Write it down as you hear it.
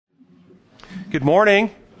Good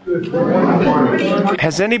morning. Good morning.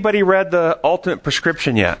 Has anybody read The Ultimate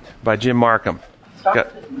Prescription yet by Jim Markham? Got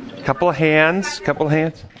a couple of hands.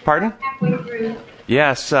 Pardon? Halfway through.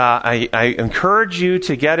 Yes, I encourage you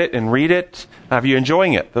to get it and read it. Are you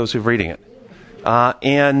enjoying it, those who've reading it?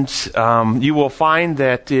 And you will find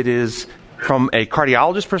that it is from a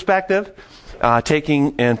cardiologist perspective,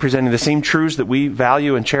 taking and presenting the same truths that we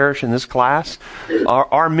value and cherish in this class.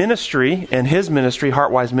 Our ministry and his ministry,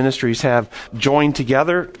 Heartwise Ministries, have joined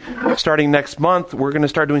together. Starting next month, we're going to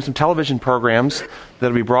start doing some television programs that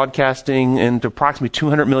will be broadcasting into approximately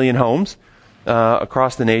 200 million homes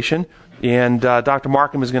across the nation. And Dr.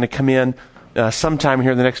 Markham is going to come in sometime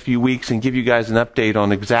here in the next few weeks and give you guys an update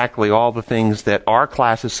on exactly all the things that our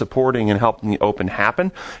class is supporting and helping the Open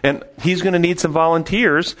happen. And he's going to need some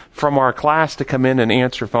volunteers from our class to come in and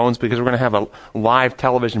answer phones, because we're going to have a live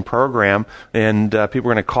television program, and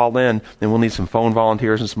people are going to call in, and we'll need some phone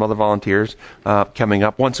volunteers and some other volunteers coming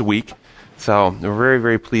up once a week. So we're very,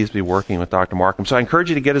 very pleased to be working with Dr. Markham. So I encourage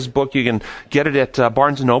you to get his book. You can get it at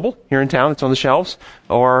Barnes & Noble here in town. It's on the shelves.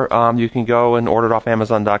 Or you can go and order it off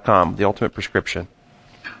Amazon.com, The Ultimate Prescription.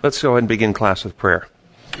 Let's go ahead and begin class with prayer.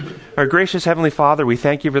 Our gracious Heavenly Father, we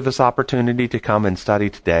thank you for this opportunity to come and study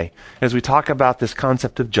today. As we talk about this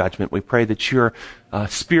concept of judgment, we pray that your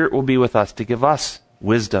Spirit will be with us to give us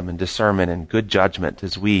wisdom and discernment and good judgment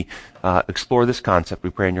as we explore this concept. We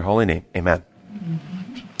pray in your holy name. Amen.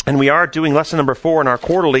 And we are doing lesson number 4 in our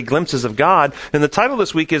quarterly Glimpses of God. And the title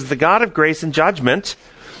this week is The God of Grace and Judgment.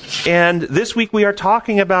 And this week we are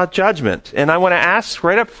talking about judgment. And I want to ask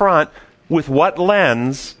right up front, with what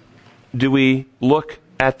lens do we look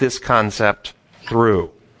at this concept through?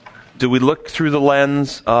 Do we look through the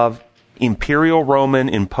lens of imperial Roman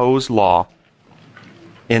imposed law?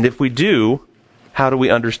 And if we do, how do we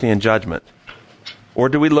understand judgment? Or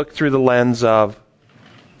do we look through the lens of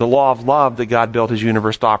the law of love that God built his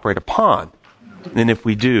universe to operate upon? And if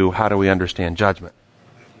we do, how do we understand judgment?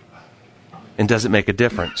 And does it make a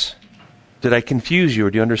difference? Did I confuse you, or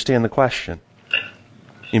do you understand the question?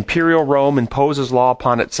 Imperial Rome imposes law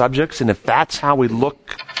upon its subjects, and if that's how we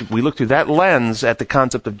look through that lens at the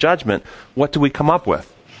concept of judgment, what do we come up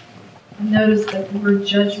with? Notice that the word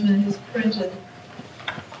judgment is printed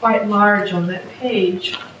quite large on that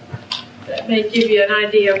page. That may give you an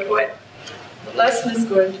idea of what the lesson is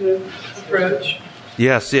going to approach.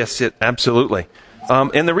 Yes, absolutely.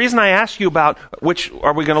 And the reason I ask you about which,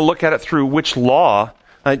 are we going to look at it through which law?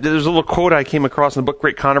 There's a little quote I came across in the book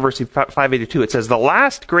Great Controversy 582. It says, "The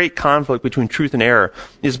last great conflict between truth and error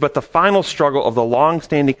is but the final struggle of the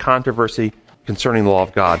long-standing controversy concerning the law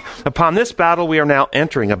of God. Upon this battle we are now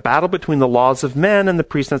entering, a battle between the laws of men and the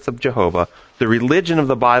precepts of Jehovah, the religion of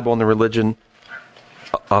the Bible and the religion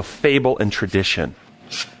of fable and tradition."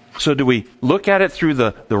 So do we look at it through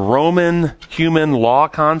the Roman human law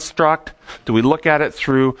construct? Do we look at it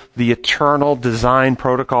through the eternal design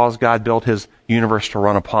protocols God built his universe to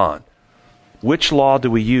run upon? Which law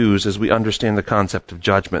do we use as we understand the concept of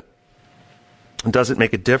judgment? And does it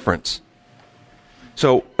make a difference?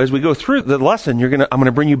 So as we go through the lesson, I'm going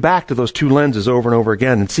to bring you back to those two lenses over and over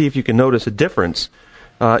again and see if you can notice a difference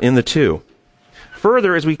in the two.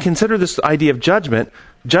 Further, as we consider this idea of judgment,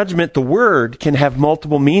 the word can have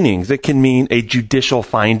multiple meanings. It can mean a judicial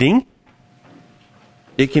finding.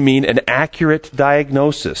 It can mean an accurate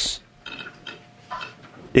diagnosis.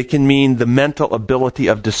 It can mean the mental ability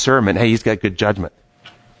of discernment. Hey, he's got good judgment.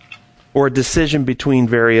 Or a decision between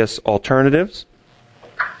various alternatives.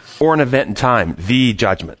 Or an event in time, the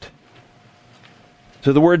judgment.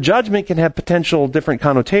 So the word judgment can have potential different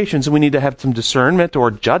connotations, and we need to have some discernment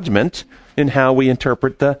or judgment in how we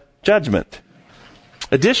interpret the judgment.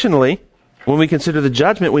 Additionally, when we consider the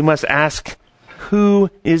judgment, we must ask, who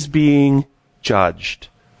is being judged?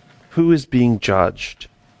 Who is being judged?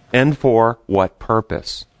 And for what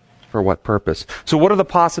purpose? For what purpose? So what are the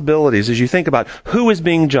possibilities as you think about who is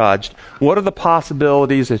being judged? What are the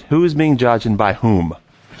possibilities that who is being judged and by whom?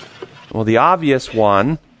 Well, the obvious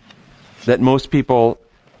one that most people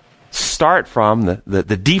start from, the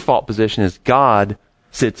default position is God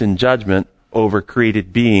sits in judgment over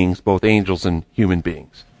created beings, both angels and human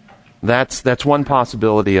beings. That's one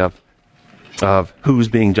possibility of who's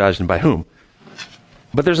being judged and by whom.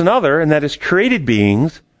 But there's another, and that is created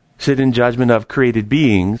beings sit in judgment of created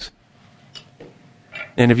beings.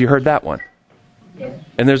 And have you heard that one? Yes.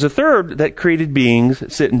 And there's a third, that created beings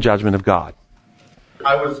sit in judgment of God.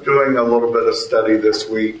 I was doing a little bit of study this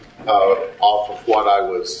week off of what I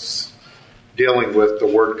was dealing with, the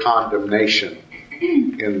word condemnation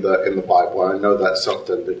in the Bible. I know that's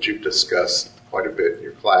something that you've discussed quite a bit in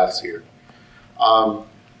your class here.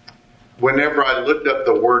 whenever I looked up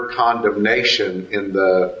the word condemnation in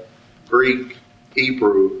the Greek,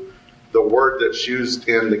 Hebrew, the word that's used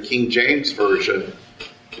in the King James Version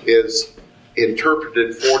is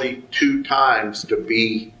interpreted 42 times to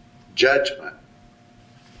be judgment,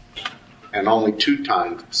 and only 2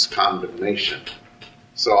 times condemnation.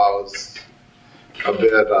 So I was a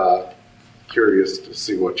bit curious to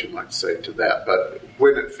see what you might say to that, but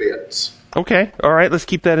when it fits. Okay, all right, let's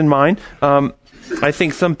keep that in mind. I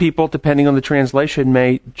think some people, depending on the translation,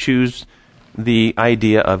 may choose the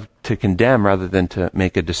idea of to condemn rather than to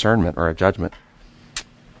make a discernment or a judgment.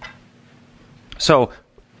 So,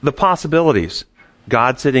 the possibilities.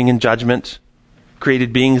 God sitting in judgment,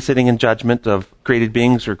 created beings sitting in judgment of created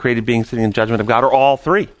beings, or created beings sitting in judgment of God, or all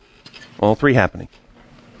three. All three happening.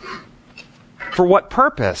 For what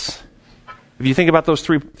purpose? If you think about those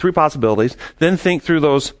three possibilities, then think through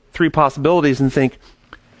those 3 possibilities and think,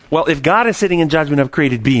 well, if God is sitting in judgment of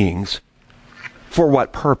created beings, for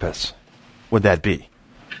what purpose would that be?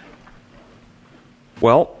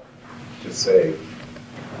 Well, To say,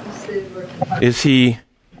 is he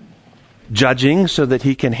judging so that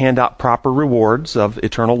he can hand out proper rewards of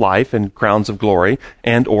eternal life and crowns of glory,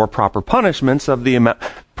 and or proper punishments of the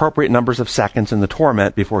appropriate numbers of seconds in the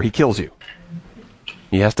torment before he kills you?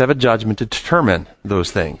 He has to have a judgment to determine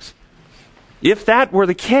those things. If that were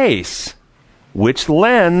the case, which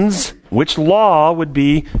lens, which law would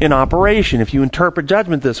be in operation if you interpret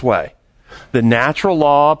judgment this way? The natural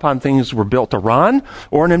law upon things we're built to run,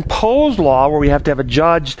 or an imposed law where we have to have a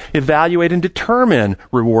judge evaluate and determine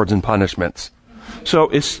rewards and punishments?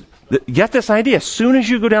 So get this idea. As soon as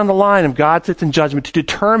you go down the line of God sits in judgment to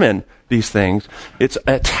determine these things, it's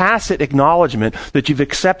a tacit acknowledgement that you've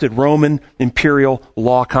accepted Roman imperial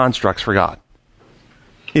law constructs for God.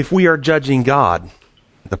 If we are judging God,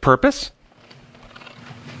 the purpose?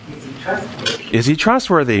 Is he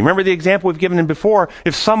trustworthy? Remember the example we've given him before.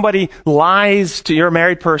 If somebody lies to, you're a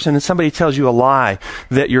married person and somebody tells you a lie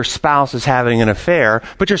that your spouse is having an affair,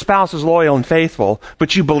 but your spouse is loyal and faithful,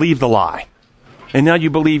 but you believe the lie. And now you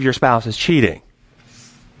believe your spouse is cheating.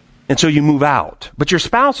 And so you move out. But your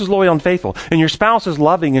spouse is loyal and faithful, and your spouse is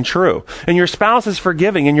loving and true, and your spouse is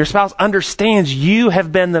forgiving, and your spouse understands you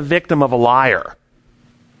have been the victim of a liar.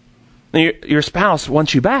 And your spouse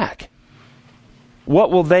wants you back.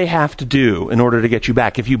 What will they have to do in order to get you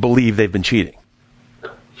back if you believe they've been cheating?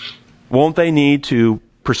 Won't they need to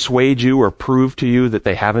persuade you or prove to you that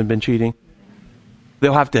they haven't been cheating?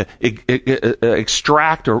 They'll have to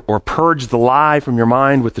extract or purge the lie from your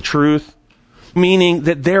mind with the truth, meaning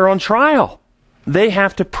that they're on trial. They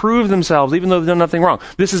have to prove themselves even though they've done nothing wrong.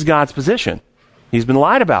 This is God's position. He's been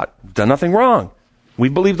lied about, done nothing wrong. We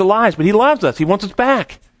believe the lies, but he loves us. He wants us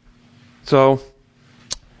back. So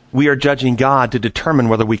we are judging God to determine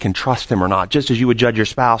whether we can trust him or not, just as you would judge your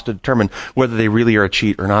spouse to determine whether they really are a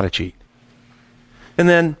cheat or not a cheat. And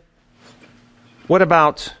then, what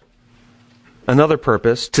about another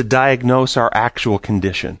purpose? To diagnose our actual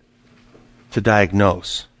condition. To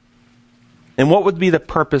diagnose. And what would be the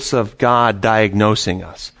purpose of God diagnosing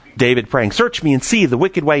us? David praying, "Search me and see the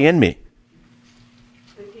wicked way in me.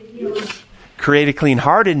 Create a clean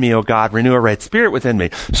heart in me, O God. Renew a right spirit within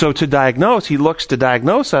me." So to diagnose, he looks to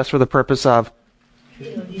diagnose us for the purpose of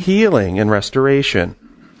healing and restoration.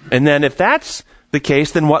 And then if that's the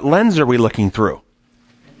case, then what lens are we looking through?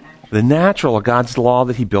 The natural, God's law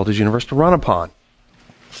that he built his universe to run upon.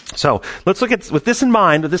 So let's look at, with this in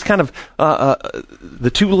mind, with this kind of,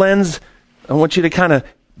 the 2 lens, I want you to kind of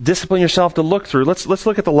discipline yourself to look through. Let's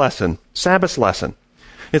look at the lesson, Sabbath's lesson.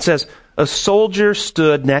 It says, a soldier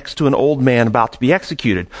stood next to an old man about to be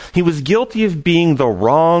executed. He was guilty of being the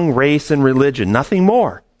wrong race and religion, nothing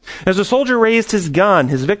more. As the soldier raised his gun,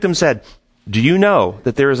 his victim said, "Do you know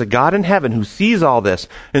that there is a God in heaven who sees all this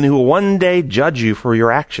and who will one day judge you for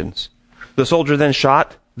your actions?" The soldier then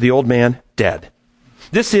shot the old man dead.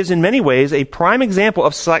 This is, in many ways, a prime example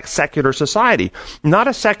of secular society. Not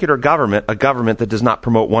a secular government, a government that does not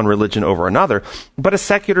promote one religion over another, but a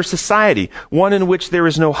secular society, one in which there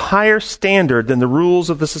is no higher standard than the rules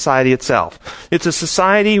of the society itself. It's a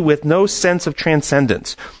society with no sense of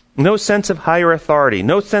transcendence, no sense of higher authority,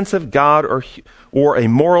 no sense of God or a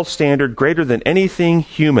moral standard greater than anything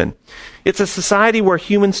human. It's a society where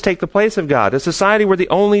humans take the place of God, a society where the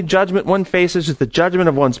only judgment one faces is the judgment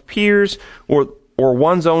of one's peers or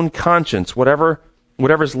one's own conscience,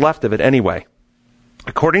 whatever's left of it anyway.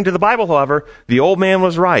 According to the Bible, however, the old man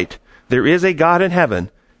was right. There is a God in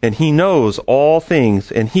heaven, and he knows all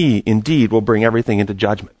things, and he indeed will bring everything into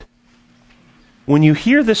judgment. When you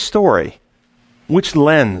hear this story, which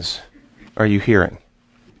lens are you hearing?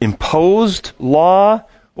 Imposed law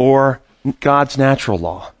or God's natural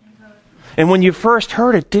law? And when you first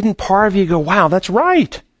heard it, didn't part of you go, wow, that's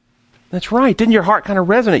right. That's right. Didn't your heart kind of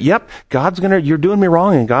resonate? Yep, you're doing me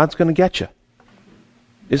wrong and God's going to get you.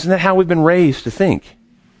 Isn't that how we've been raised to think?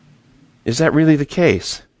 Is that really the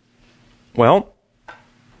case? Well,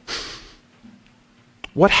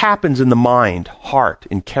 what happens in the mind, heart,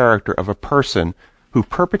 and character of a person who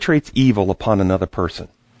perpetrates evil upon another person?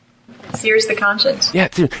 Sears the conscience. Yeah.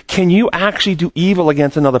 Can you actually do evil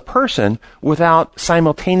against another person without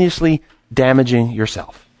simultaneously damaging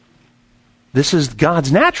yourself? This is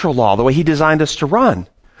God's natural law, the way He designed us to run.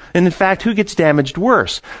 And in fact, who gets damaged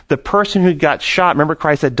worse? The person who got shot. Remember,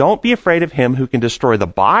 Christ said, don't be afraid of him who can destroy the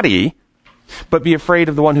body, but be afraid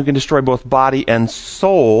of the one who can destroy both body and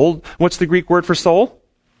soul. What's the Greek word for soul?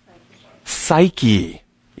 Psyche.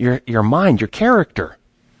 Your mind, your character.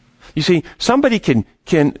 You see, somebody can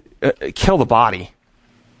kill the body,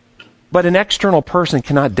 but an external person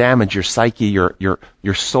cannot damage your psyche,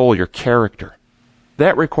 your soul, your character.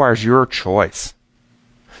 That requires your choice.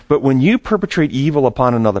 But when you perpetrate evil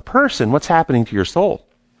upon another person, what's happening to your soul?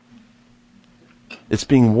 It's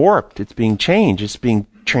being warped. It's being changed. It's being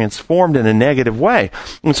transformed in a negative way.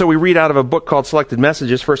 And so we read out of a book called Selected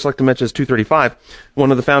Messages, First Selected Messages 235. One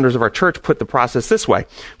of the founders of our church put the process this way.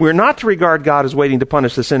 We are not to regard God as waiting to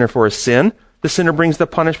punish the sinner for his sin. The sinner brings the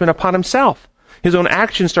punishment upon himself. His own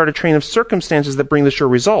actions start a train of circumstances that bring the sure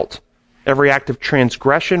result. Every act of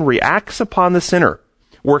transgression reacts upon the sinner,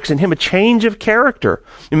 works in him a change of character,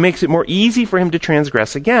 and makes it more easy for him to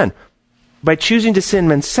transgress again. By choosing to sin,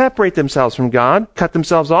 men separate themselves from God, cut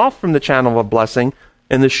themselves off from the channel of blessing,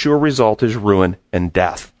 and the sure result is ruin and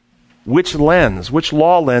death. Which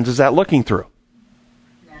law lens is that looking through?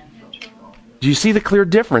 Do you see the clear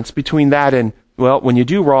difference between that and, well, when you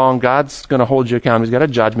do wrong, God's going to hold you accountable. He's got a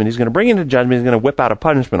judgment. He's going to bring you into judgment. He's going to whip out a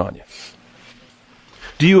punishment on you.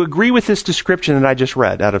 Do you agree with this description that I just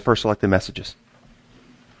read out of First Selected Messages?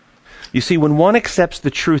 You see, when one accepts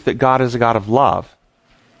the truth that God is a God of love,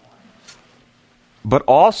 but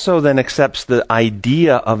also then accepts the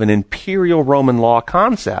idea of an imperial Roman law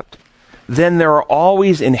concept, then there are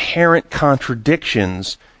always inherent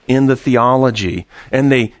contradictions in the theology.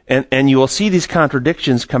 And you will see these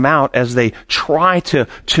contradictions come out as they try to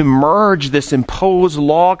merge this imposed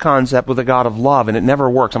law concept with a God of love, and it never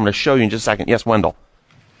works. I'm going to show you in just a second. Yes, Wendell.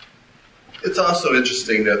 It's also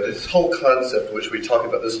interesting that this whole concept, which we talk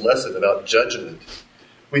about this lesson about judgment,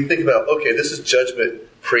 we think about, okay, this is judgment,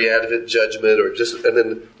 pre-advent judgment, and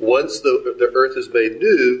then once the earth is made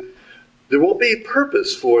new, there won't be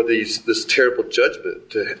purpose for this terrible judgment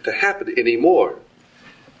to happen anymore.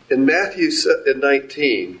 In Matthew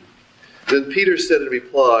 19, then Peter said in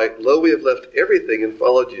reply, "Lo, we have left everything and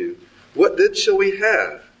followed you. What then shall we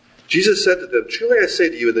have?" Jesus said to them, "Truly I say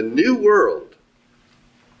to you, in the new world,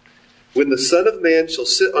 when the Son of Man shall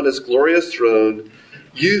sit on his glorious throne,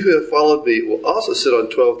 you who have followed me will also sit on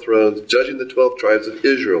 12 thrones, judging the 12 tribes of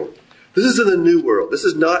Israel." This is in the new world. This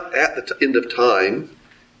is not at the end of time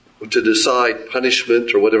to decide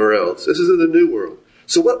punishment or whatever else. This is in the new world.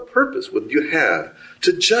 So what purpose would you have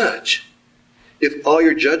to judge if all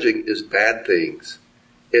you're judging is bad things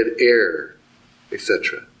and error,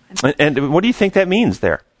 etc.? And what do you think that means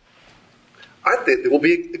there? I think they will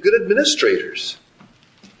be good administrators.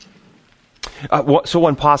 So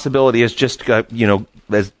one possibility is just,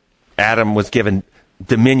 as Adam was given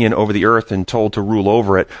dominion over the earth and told to rule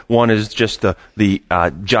over it, one is just the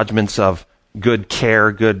judgments of good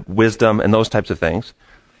care, good wisdom, and those types of things.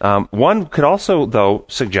 One could also, though,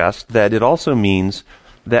 suggest that it also means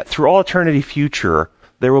that through all eternity future,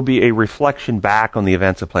 there will be a reflection back on the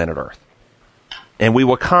events of planet Earth. And we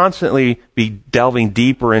will constantly be delving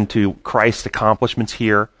deeper into Christ's accomplishments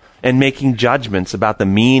here and making judgments about the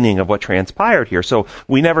meaning of what transpired here. So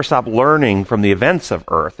we never stop learning from the events of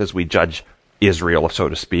Earth as we judge Israel, so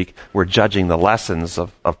to speak. We're judging the lessons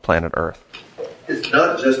of planet Earth. It's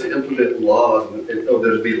not just to implement laws,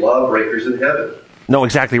 there'll be lawbreakers in heaven. No,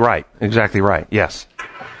 exactly right. Exactly right. Yes.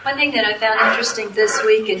 One thing that I found interesting this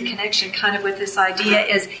week in connection kind of with this idea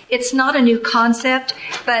is it's not a new concept,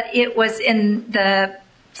 but it was in the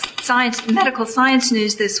medical science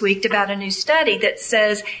news this week about a new study that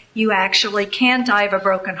says you actually can die of a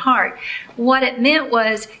broken heart. What it meant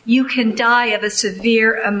was you can die of a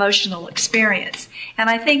severe emotional experience. And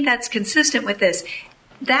I think that's consistent with this.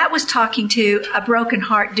 That was talking to a broken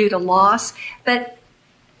heart due to loss, but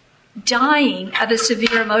dying of a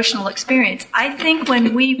severe emotional experience. I think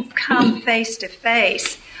when we come face to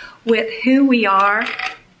face with who we are,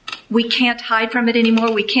 we can't hide from it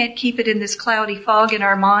anymore. We can't keep it in this cloudy fog in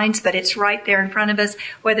our minds, but it's right there in front of us,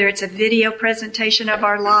 whether it's a video presentation of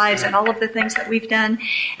our lives and all of the things that we've done.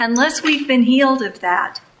 Unless we've been healed of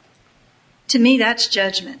that, To me, that's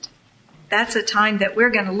judgment. That's a time that we're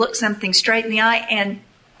going to look something straight in the eye and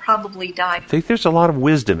probably die. I think there's a lot of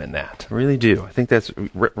wisdom in that. I really do. I think that's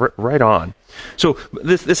right on. So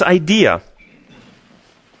this idea,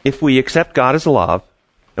 if we accept God as love,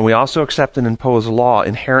 and we also accept and impose law,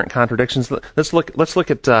 inherent contradictions. Let's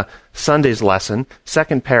look at Sunday's lesson,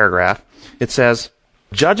 second paragraph. It says,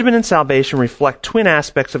 judgment and salvation reflect twin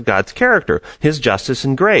aspects of God's character, His justice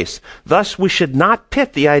and grace. Thus, we should not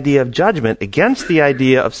pit the idea of judgment against the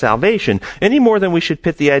idea of salvation, any more than we should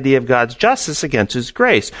pit the idea of God's justice against His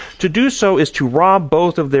grace. To do so is to rob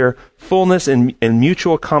both of their fullness and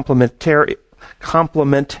mutual complementarity.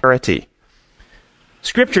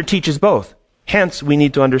 Scripture teaches both. Hence, we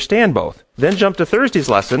need to understand both. Then jump to Thursday's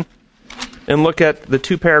lesson and look at the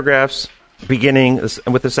two paragraphs beginning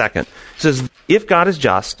with the second. It says, if God is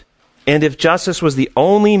just, and if justice was the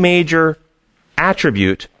only major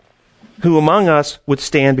attribute, who among us would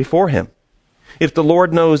stand before Him? If the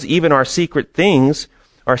Lord knows even our secret things,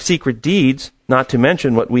 our secret deeds, not to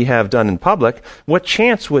mention what we have done in public, what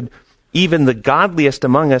chance would even the godliest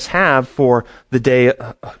among us have for the day,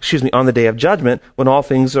 on the day of judgment, when all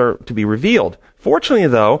things are to be revealed? Fortunately,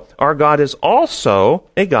 though, our God is also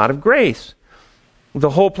a God of grace. The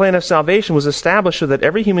whole plan of salvation was established so that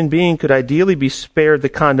every human being could ideally be spared the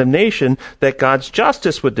condemnation that God's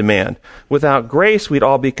justice would demand. Without grace, we'd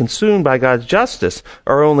all be consumed by God's justice.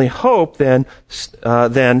 Our only hope then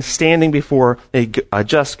standing before a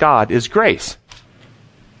just God is grace.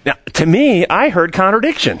 Now, to me, I heard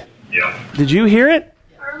contradiction. Yeah. Did you hear it?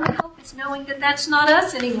 Our only hope is knowing that that's not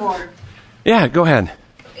us anymore. Yeah, go ahead.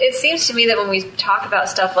 It seems to me that when we talk about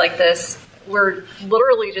stuff like this, we're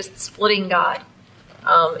literally just splitting God.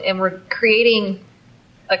 And we're creating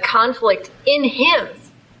a conflict in Him.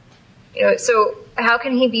 So how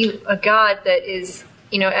can He be a God that is,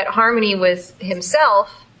 at harmony with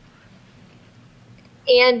Himself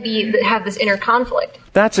and have this inner conflict?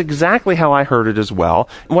 That's exactly how I heard it as well.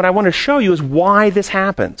 And what I want to show you is why this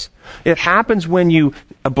happens. It happens when you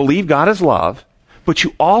believe God is love, but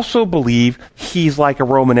you also believe He's like a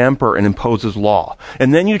Roman emperor and imposes law.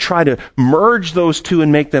 And then you try to merge those two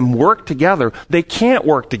and make them work together. They can't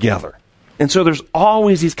work together. And so there's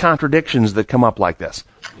always these contradictions that come up like this.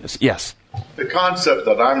 Yes? The concept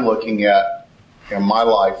that I'm looking at in my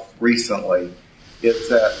life recently is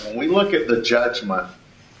that when we look at the judgment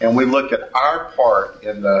and we look at our part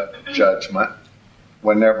in the judgment,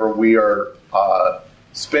 whenever we are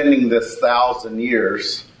spending this 1,000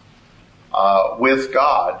 years with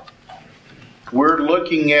God, we're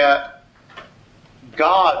looking at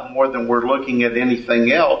God more than we're looking at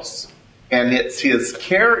anything else. And it's His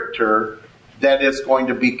character that is going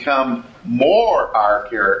to become more our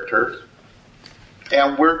character.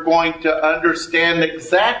 And we're going to understand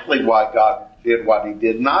exactly why God did what He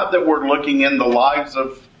did. Not that we're looking in the lives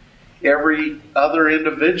of every other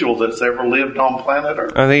individual that's ever lived on planet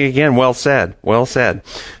Earth. I think, again, well said. Well said.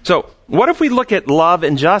 So, what if we look at love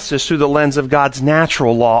and justice through the lens of God's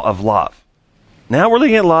natural law of love? Now we're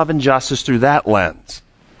looking at love and justice through that lens.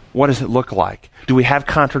 What does it look like? Do we have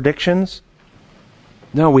contradictions?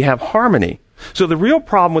 No, we have harmony. So the real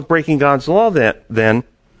problem with breaking God's law then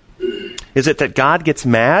is it that God gets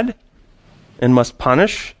mad and must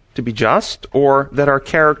punish to be just, or that our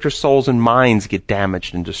character, souls, and minds get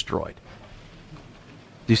damaged and destroyed?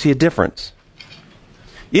 Do you see a difference?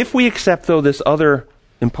 If we accept, though, this other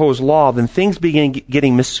imposed law, then things begin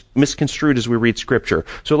getting misconstrued as we read Scripture.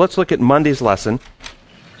 So let's look at Monday's lesson.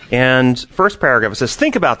 And first paragraph, it says,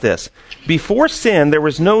 think about this. Before sin, there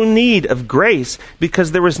was no need of grace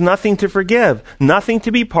because there was nothing to forgive, nothing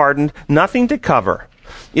to be pardoned, nothing to cover.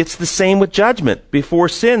 It's the same with judgment. Before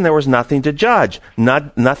sin, there was nothing to judge,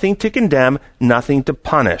 nothing to condemn, nothing to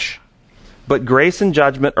punish. But grace and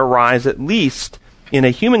judgment arise at least in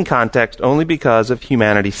a human context only because of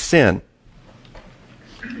humanity's sin.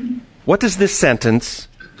 What does this sentence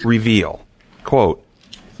reveal? Quote,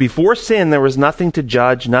 before sin, there was nothing to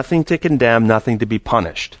judge, nothing to condemn, nothing to be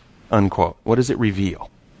punished. Unquote. What does it reveal?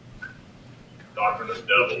 Doctrine of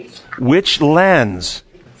devils. Which lens?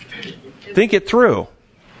 Think it through.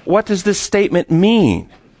 What does this statement mean?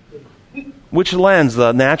 Which lens?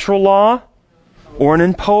 The natural law or an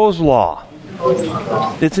imposed law?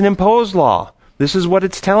 It's an imposed law. This is what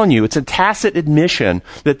it's telling you. It's a tacit admission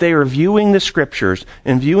that they are viewing the Scriptures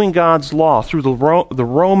and viewing God's law through the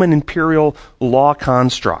Roman imperial law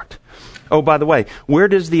construct. Oh, by the way, where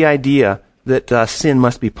does the idea that sin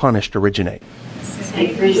must be punished originate?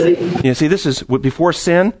 You see, this is before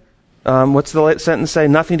sin. What's the sentence say?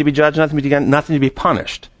 Nothing to be judged, nothing to be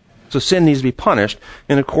punished. So sin needs to be punished.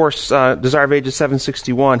 And of course, Desire of Ages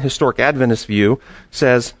 761, Historic Adventist view,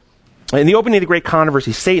 says In the opening of the great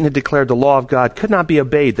controversy, Satan had declared the law of God could not be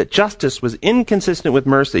obeyed, that justice was inconsistent with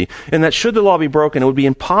mercy, and that should the law be broken, it would be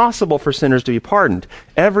impossible for sinners to be pardoned.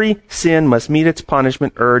 Every sin must meet its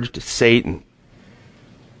punishment, urged Satan.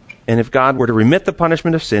 And if God were to remit the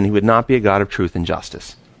punishment of sin, he would not be a God of truth and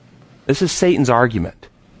justice. This is Satan's argument,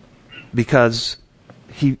 because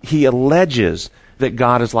he alleges that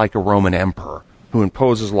God is like a Roman emperor who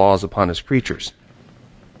imposes laws upon his creatures.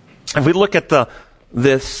 If we look at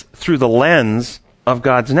this through the lens of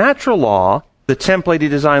God's natural law, the template he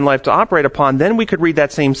designed life to operate upon, then we could read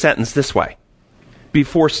that same sentence this way.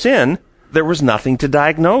 Before sin, there was nothing to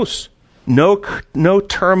diagnose. No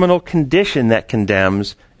terminal condition that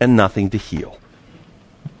condemns, and nothing to heal.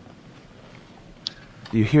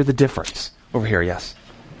 Do you hear the difference? Over here, yes.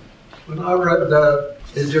 When I read that,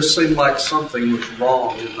 it just seemed like something was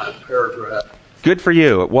wrong in that paragraph. Good for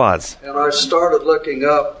you, it was. And I started looking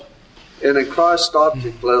up, and in Christ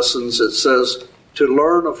Object Lessons it says, to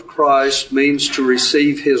learn of Christ means to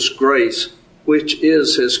receive his grace, which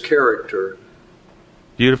is his character.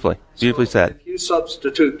 Beautifully said. If you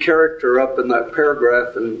substitute character up in that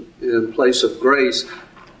paragraph in place of grace,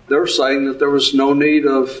 they're saying that there was no need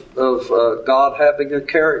of God having a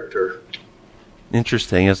character.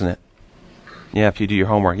 Interesting, isn't it? Yeah, if you do your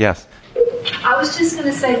homework, yes. I was just going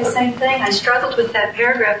to say the same thing. I struggled with that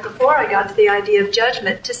paragraph before I got to the idea of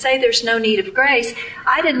judgment. To say there's no need of grace,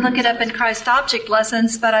 I didn't look it up in Christ Object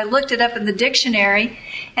Lessons, but I looked it up in the dictionary,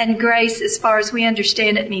 and grace, as far as we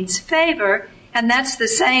understand it, means favor. And that's the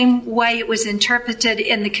same way it was interpreted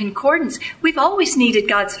in the concordance. We've always needed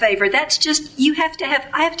God's favor. That's just,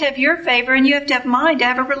 I have to have your favor, and you have to have mine to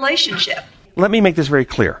have a relationship. Let me make this very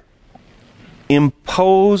clear.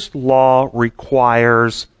 Imposed law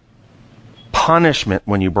requires punishment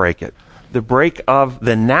when you break it. The break of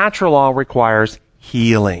the natural law requires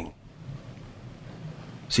healing.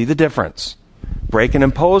 See the difference? Break an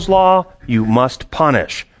imposed law, you must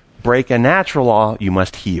punish. Break a natural law, you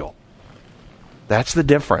must heal. That's the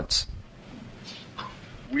difference.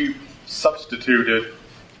 We've substituted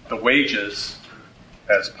the wages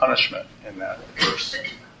as punishment in that verse.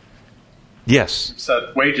 Yes.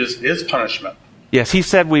 So wages is punishment. Yes, he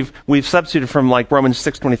said we've substituted from like Romans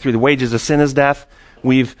 6:23, the wages of sin is death.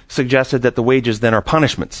 We've suggested that the wages then are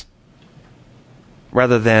punishments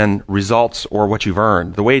rather than results or what you've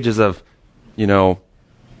earned. The wages of,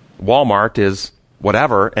 Walmart is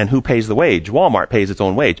whatever, and who pays the wage? Walmart pays its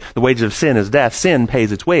own wage. The wages of sin is death. Sin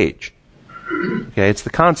pays its wage. Okay, it's the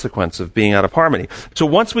consequence of being out of harmony. So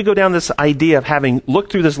once we go down this idea of having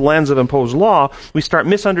looked through this lens of imposed law, we start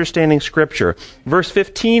misunderstanding Scripture. Verse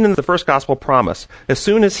 15 in the first gospel promise. As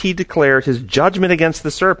soon as he declared his judgment against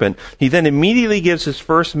the serpent, he then immediately gives his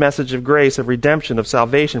first message of grace, of redemption, of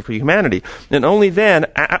salvation for humanity. And only then,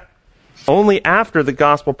 only after the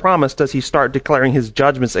gospel promise does he start declaring his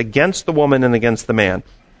judgments against the woman and against the man.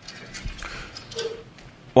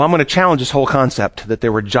 Well, I'm going to challenge this whole concept that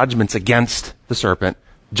there were judgments against the serpent,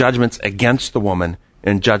 judgments against the woman,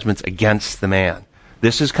 and judgments against the man.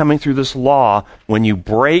 This is coming through this law. When you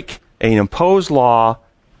break an imposed law,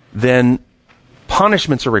 then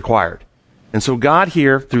punishments are required. And so God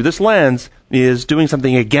here, through this lens, is doing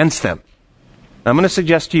something against them. I'm going to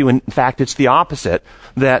suggest to you, in fact, it's the opposite,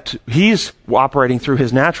 that he's operating through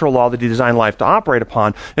his natural law that he designed life to operate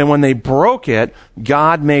upon. And when they broke it,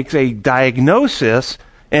 God makes a diagnosis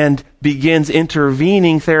and begins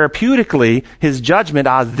intervening therapeutically. His judgment,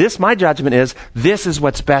 my judgment is, this is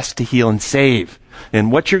what's best to heal and save.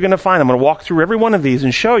 And what you're going to find, I'm going to walk through every one of these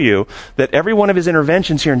and show you that every one of his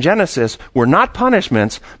interventions here in Genesis were not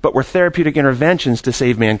punishments, but were therapeutic interventions to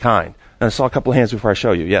save mankind. And I saw a couple of hands before I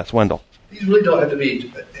show you. Yes, Wendell. These really don't have to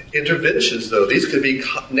be interventions, though. These could be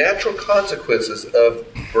natural consequences of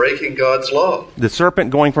breaking God's law. The serpent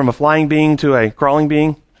going from a flying being to a crawling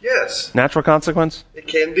being? Yes. Natural consequence? It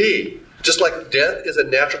can be. Just like death is a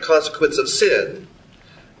natural consequence of sin,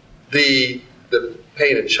 the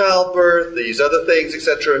pain in childbirth, these other things,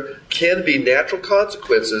 etc., can be natural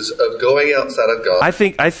consequences of going outside of God.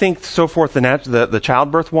 I think so forth the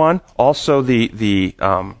childbirth one, also the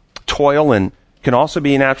toil and can also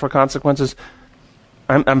be natural consequences.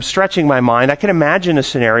 I'm stretching my mind. I can imagine a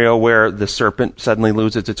scenario where the serpent suddenly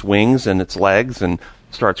loses its wings and its legs and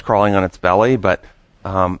starts crawling on its belly, but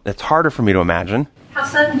it's harder for me to imagine. How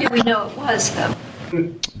sudden do we know it was, though?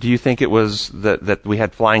 Do you think it was that we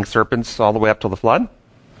had flying serpents all the way up till the flood?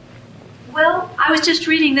 Well, I was just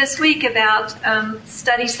reading this week about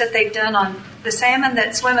studies that they've done on the salmon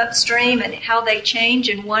that swim upstream and how they change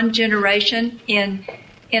in one generation in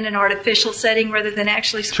an artificial setting rather than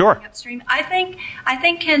actually swimming upstream. I think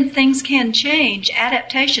things can change.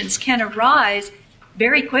 Adaptations can arise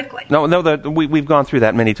very quickly. No, we've gone through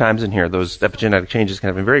that many times in here. Those epigenetic changes can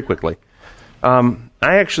happen very quickly. I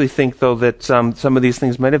actually think, though, that some of these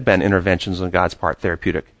things might have been interventions on God's part,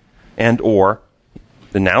 therapeutic, and or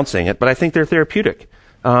denouncing it, but I think they're therapeutic.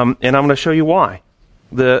 And I'm going to show you why.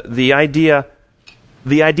 The idea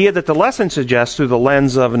that the lesson suggests through the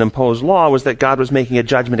lens of an imposed law was that God was making a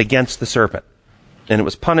judgment against the serpent, and it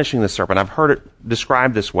was punishing the serpent. I've heard it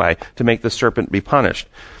described this way, to make the serpent be punished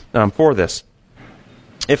for this.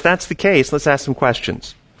 If that's the case, let's ask some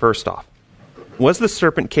questions. First off, was the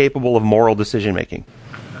serpent capable of moral decision-making?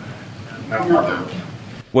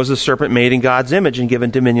 Was the serpent made in God's image and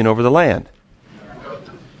given dominion over the land?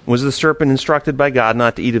 Was the serpent instructed by God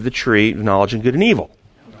not to eat of the tree of knowledge of good and evil?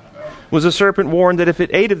 Was the serpent warned that if it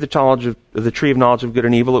ate of the tree of knowledge of good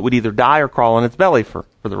and evil, it would either die or crawl on its belly for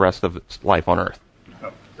the rest of its life on earth?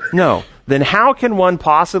 No. Then how can one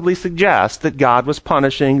possibly suggest that God was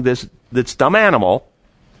punishing this dumb animal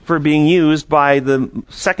for being used by the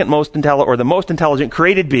second most intelligent, or the most intelligent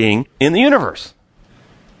created being in the universe?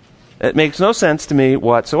 It makes no sense to me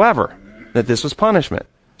whatsoever that this was punishment.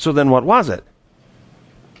 So then what was it?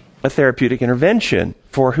 A therapeutic intervention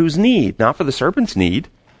for whose need? Not for the serpent's need.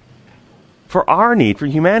 For our need, for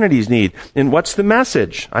humanity's need. And what's the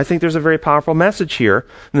message? I think there's a very powerful message here.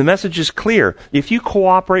 And the message is clear. If you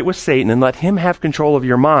cooperate with Satan and let him have control of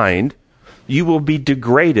your mind, you will be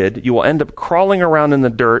degraded. You will end up crawling around in the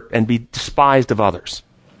dirt and be despised of others.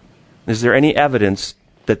 Is there any evidence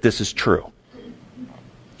that this is true?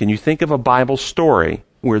 Can you think of a Bible story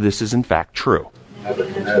where this is in fact true?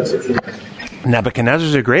 Nebuchadnezzar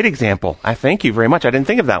is a great example. I thank you very much. I didn't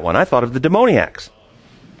think of that one. I thought of the demoniacs.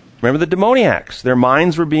 Remember the demoniacs? Their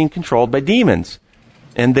minds were being controlled by demons.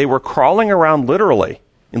 And they were crawling around literally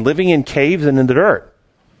and living in caves and in the dirt.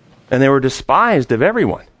 And they were despised of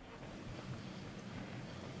everyone.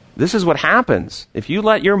 This is what happens. If you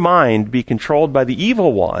let your mind be controlled by the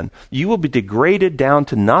evil one, you will be degraded down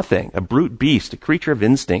to nothing, a brute beast, a creature of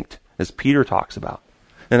instinct, as Peter talks about.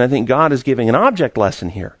 And I think God is giving an object lesson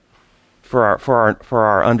here for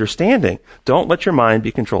our understanding. Don't let your mind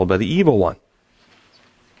be controlled by the evil one.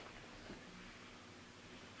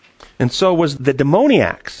 And so was the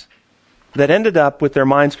demoniacs that ended up with their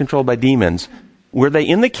minds controlled by demons. Were they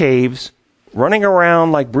in the caves, running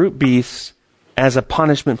around like brute beasts as a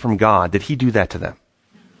punishment from God? Did he do that to them?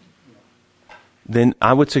 Then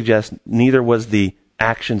I would suggest neither was the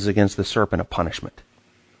actions against the serpent a punishment.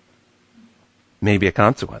 Maybe a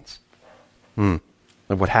consequence of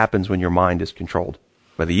what happens when your mind is controlled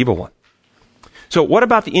by the evil one. So what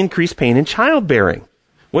about the increased pain in childbearing?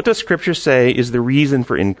 What does Scripture say is the reason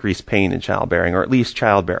for increased pain in childbearing, or at least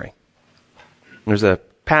childbearing? There's a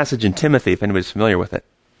passage in Timothy, if anybody's familiar with it.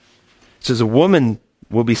 It says a woman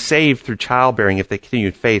will be saved through childbearing if they continue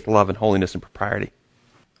in faith, love, and holiness and propriety.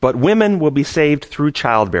 But women will be saved through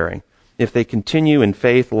childbearing if they continue in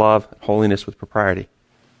faith, love, and holiness with propriety.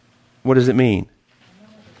 What does it mean?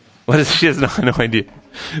 She has no idea.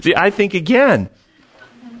 See, I think again,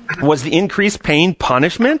 was the increased pain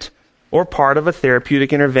punishment or part of a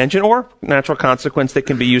therapeutic intervention or natural consequence that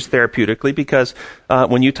can be used therapeutically? Because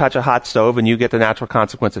when you touch a hot stove and you get the natural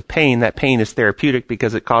consequence of pain, that pain is therapeutic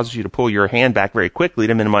because it causes you to pull your hand back very quickly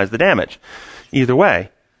to minimize the damage. Either way,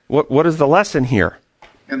 what is the lesson here?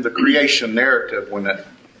 In the creation narrative, when it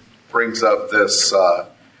brings up this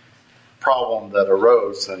problem that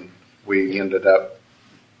arose and we ended up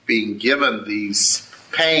being given these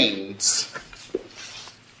pains,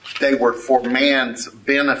 they were for man's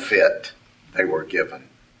benefit they were given.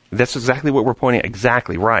 That's exactly what we're pointing at.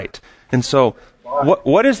 Exactly right. And so,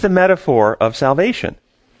 what is the metaphor of salvation?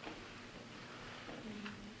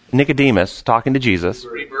 Nicodemus, talking to Jesus,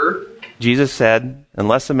 Jesus said,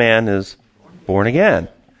 unless a man is born again.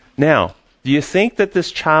 Now, do you think that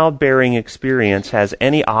this childbearing experience has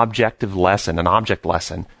any objective lesson, an object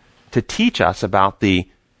lesson, to teach us about the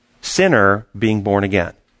sinner being born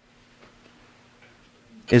again?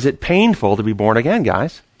 Is it painful to be born again,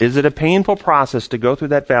 guys? Is it a painful process to go through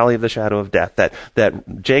that valley of the shadow of death,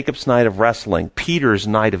 that Jacob's night of wrestling, Peter's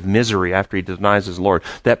night of misery after he denies his Lord,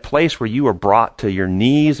 that place where you are brought to your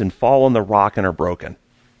knees and fall on the rock and are broken?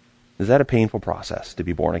 Is that a painful process to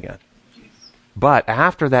be born again? But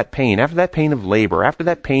after that pain of labor, after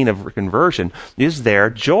that pain of conversion, is there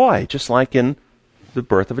joy, just like in the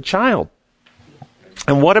birth of a child?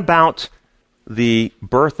 And what about the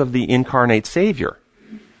birth of the incarnate Savior?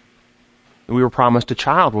 We were promised a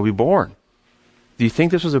child will be born. Do you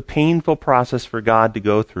think this was a painful process for God to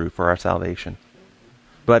go through for our salvation?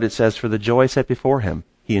 But it says, for the joy set before him,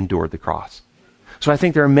 he endured the cross. So I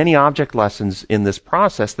think there are many object lessons in this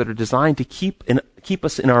process that are designed to keep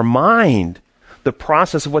us in our mind the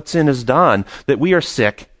process of what sin has done, that we are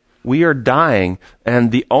sick, we are dying,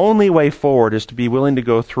 and the only way forward is to be willing to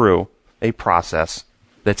go through a process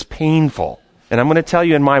that's painful. And I'm going to tell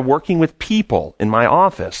you, in my working with people in my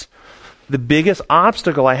office, the biggest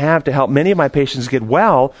obstacle I have to help many of my patients get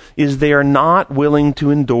well is they are not willing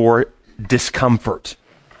to endure discomfort.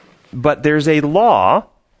 But there's a law,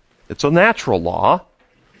 it's a natural law,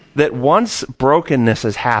 that once brokenness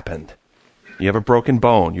has happened, you have a broken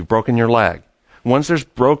bone, you've broken your leg. Once there's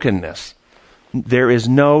brokenness, there is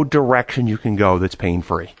no direction you can go that's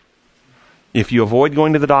pain-free. If you avoid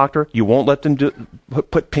going to the doctor, you won't let them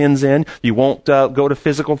put pins in, you won't go to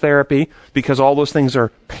physical therapy because all those things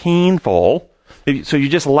are painful. So you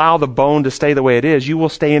just allow the bone to stay the way it is, you will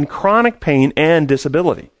stay in chronic pain and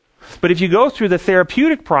disability. But if you go through the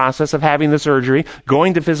therapeutic process of having the surgery,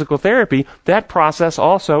 going to physical therapy, that process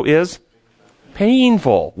also is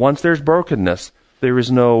painful. Once there's brokenness, there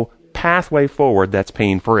is no pathway forward that's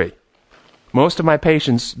pain-free. Most of my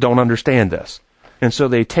patients don't understand this. And so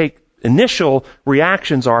they take initial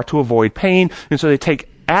reactions are to avoid pain, and so they take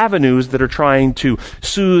avenues that are trying to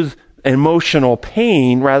soothe emotional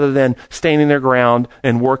pain rather than standing their ground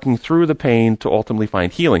and working through the pain to ultimately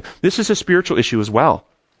find healing. This is a spiritual issue as well.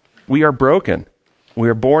 We are broken. We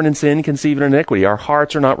are born in sin, conceived in iniquity. Our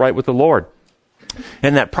hearts are not right with the Lord.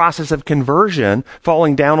 And that process of conversion,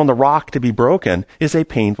 falling down on the rock to be broken, is a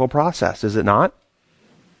painful process, is it not?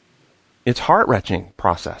 It's a heart-wrenching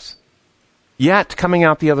process. Yet, coming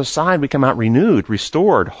out the other side, we come out renewed,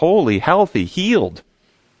 restored, holy, healthy, healed.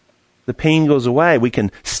 The pain goes away. We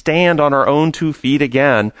can stand on our own 2 feet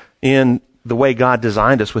again in the way God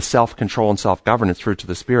designed us with self-control and self-governance, fruits of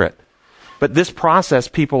the Spirit. But this process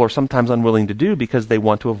people are sometimes unwilling to do because they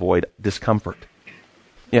want to avoid discomfort.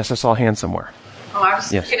 Yes, I saw a hand somewhere. Oh, I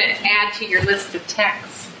was going to add to your list of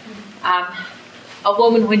texts. A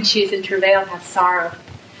woman, when she is in travail, has sorrow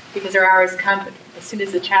because her hour is come. As soon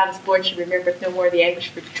as the child is born, she remembereth no more the anguish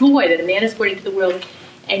for joy that a man is born into the world.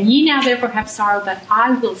 And ye now therefore have sorrow, but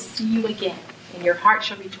I will see you again, and your heart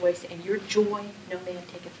shall rejoice, and your joy no man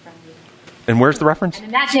taketh from you. And where's the reference? And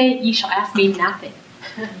in that day ye shall ask me nothing.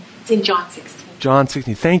 It's in John 16. John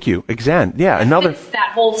 16. Thank you. Again, yeah, another. It's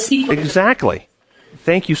that whole sequence. Exactly.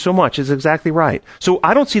 Thank you so much. It's exactly right. So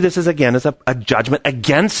I don't see this as a judgment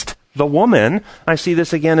against the woman. I see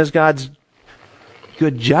this again as God's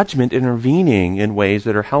good judgment intervening in ways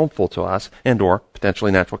that are helpful to us and or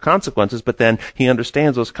potentially natural consequences, but then he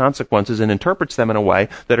understands those consequences and interprets them in a way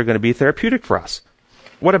that are going to be therapeutic for us.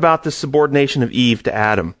 What about the subordination of Eve to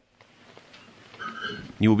Adam?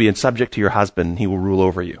 You will be subject to your husband, and he will rule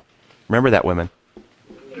over you. Remember that, women.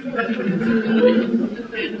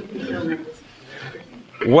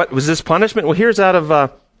 What was this punishment? Well, here's out of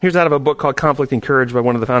a book called Conflict and Courage by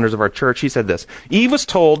one of the founders of our church. He said this: Eve was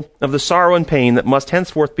told of the sorrow and pain that must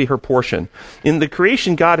henceforth be her portion. In the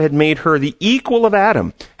creation, God had made her the equal of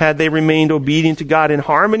Adam. Had they remained obedient to God in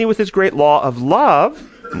harmony with his great law of love,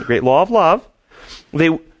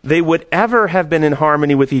 they would ever have been in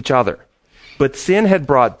harmony with each other. But sin had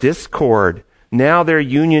brought discord. Now their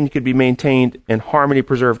union could be maintained and harmony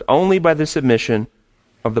preserved only by the submission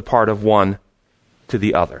of the part of one to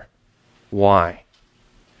the other. Why?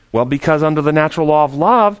 Well, because under the natural law of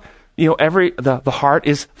love, the heart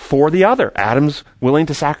is for the other. Adam's willing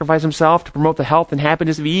to sacrifice himself to promote the health and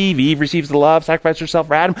happiness of Eve. Eve receives the love, sacrifices herself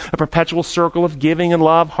for Adam. A perpetual circle of giving and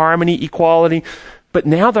love, harmony, equality. But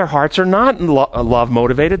now their hearts are not love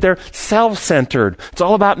motivated. They're self-centered. It's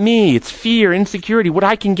all about me. It's fear, insecurity, what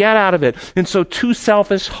I can get out of it. And so 2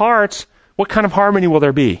 selfish hearts, what kind of harmony will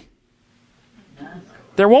there be?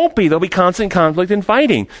 There won't be. There'll be constant conflict and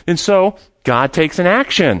fighting. And so God takes an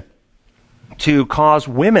action to cause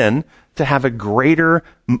women to have a greater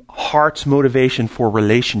heart's motivation for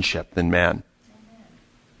relationship than men.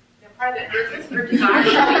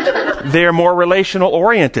 They're more relational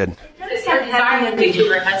oriented.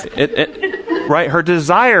 Right? Her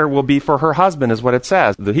desire will be for her husband, is what it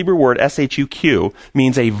says. The Hebrew word shuq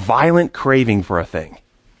means a violent craving for a thing.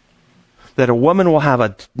 That a woman will have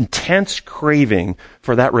an intense craving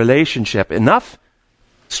for that relationship,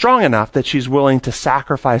 strong enough that she's willing to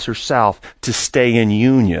sacrifice herself to stay in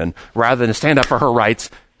union rather than to stand up for her rights,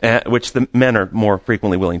 which the men are more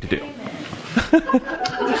frequently willing to do.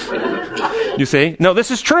 You see? No,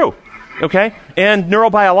 this is true. Okay? And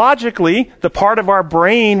neurobiologically, the part of our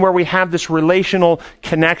brain where we have this relational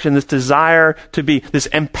connection, this desire to be this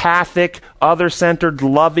empathic, other-centered,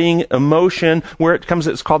 loving emotion,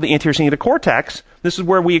 it's called the anterior cingulate cortex. This is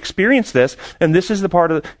where we experience this, and this is in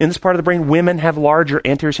this part of the brain, women have larger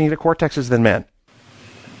anterior cingulate cortexes than men.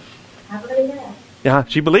 How about that? Yeah,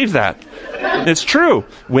 she believes that. It's true.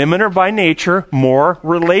 Women are by nature more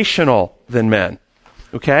relational than men.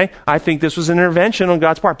 Okay? I think this was an intervention on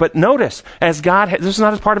God's part. But notice, this is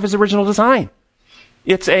not as part of his original design.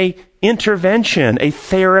 It's a intervention, a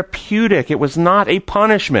therapeutic. It was not a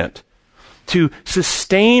punishment to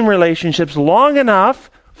sustain relationships long enough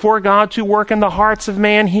for God to work in the hearts of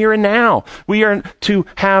man here and now. We are to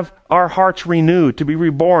have our hearts renewed, to be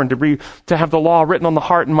reborn, to have the law written on the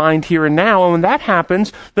heart and mind here and now. And when that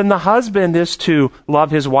happens, then the husband is to love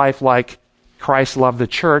his wife like Christ loved the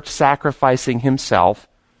church, sacrificing himself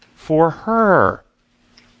for her.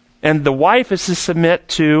 And the wife is to submit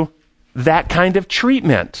to that kind of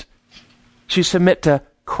treatment. She submit to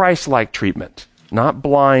Christ-like treatment, not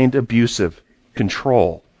blind, abusive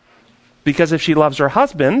control. Because if she loves her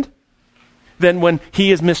husband, then when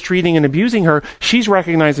he is mistreating and abusing her, she's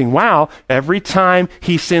recognizing, wow, every time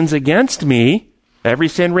he sins against me, every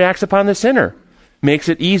sin reacts upon the sinner. Makes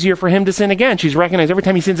it easier for him to sin again. She's recognized every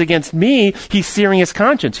time he sins against me, he's searing his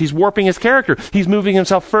conscience. He's warping his character. He's moving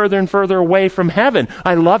himself further and further away from heaven.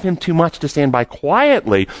 I love him too much to stand by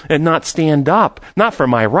quietly and not stand up, not for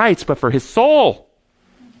my rights, but for his soul.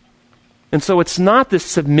 And so it's not this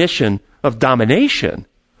submission of domination.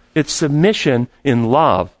 It's submission in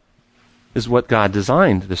love is what God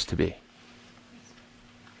designed this to be.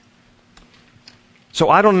 So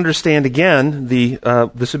I don't understand, again, the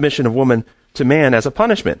submission of woman to man as a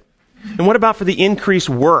punishment. And what about for the increased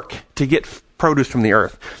work to get produce from the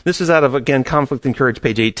earth? This is out of, again, Conflict and Courage,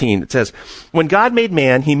 page 18. It says, when God made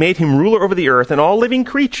man, he made him ruler over the earth and all living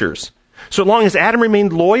creatures. So long as Adam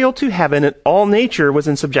remained loyal to heaven, and all nature was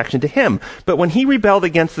in subjection to him. But when he rebelled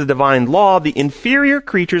against the divine law, the inferior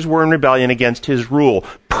creatures were in rebellion against his rule.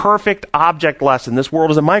 Perfect object lesson. This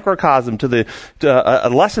world is a microcosm to a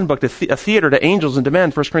lesson book, a theater to angels and to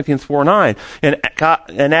men, 1 Corinthians 4:9.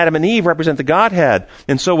 And Adam and Eve represent the Godhead.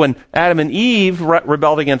 And so when Adam and Eve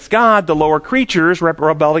rebelled against God, the lower creatures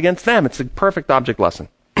rebelled against them. It's a perfect object lesson.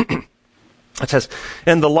 It says,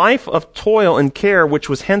 and the life of toil and care, which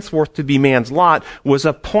was henceforth to be man's lot, was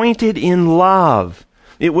appointed in love.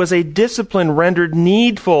 It was a discipline rendered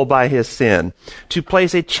needful by his sin, to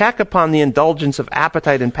place a check upon the indulgence of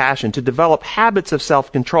appetite and passion, to develop habits of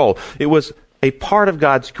self-control. It was a part of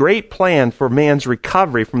God's great plan for man's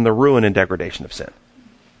recovery from the ruin and degradation of sin.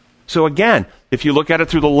 So again, if you look at it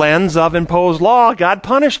through the lens of imposed law, God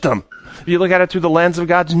punished them. If you look at it through the lens of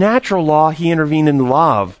God's natural law, he intervened in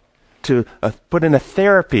love to put in a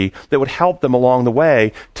therapy that would help them along the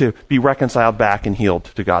way to be reconciled back and healed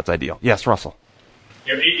to God's ideal. Yes, Russell?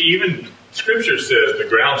 You know, even Scripture says the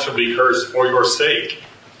ground shall be cursed for your sake.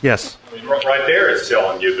 Yes. I mean, right there it's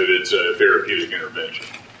telling you that it's a therapeutic intervention.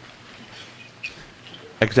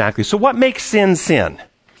 Exactly. So what makes sin sin?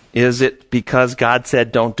 Is it because God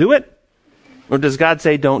said don't do it? Or does God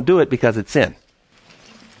say don't do it because it's sin?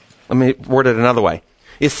 Let me word it another way.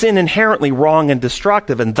 Is sin inherently wrong and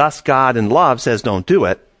destructive, and thus God in love says don't do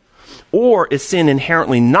it? Or is sin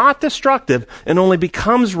inherently not destructive and only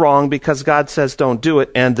becomes wrong because God says don't do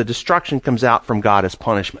it, and the destruction comes out from God as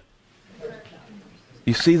punishment?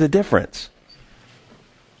 You see the difference?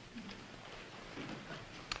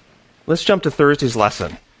 Let's jump to Thursday's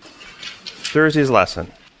lesson. Thursday's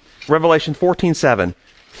lesson. Revelation 14:7.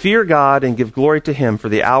 Fear God and give glory to him, for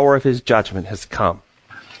the hour of his judgment has come.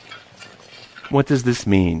 What does this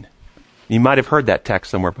mean? You might have heard that text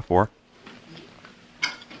somewhere before.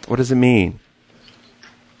 What does it mean?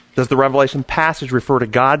 Does the Revelation passage refer to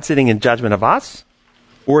God sitting in judgment of us?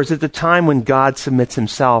 Or is it the time when God submits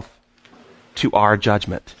himself to our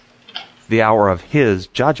judgment? The hour of his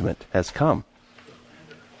judgment has come.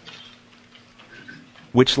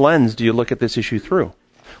 Which lens do you look at this issue through?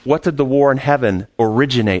 What did the war in heaven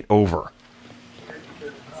originate over?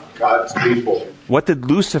 God's people. What did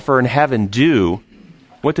Lucifer in heaven do?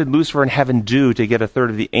 What did Lucifer in heaven do to get a third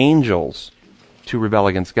of the angels to rebel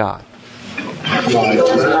against God?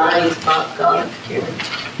 Lies about God's character.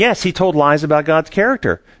 Yes, he told lies about God's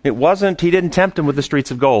character. He didn't tempt him with the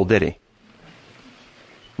streets of gold, did he?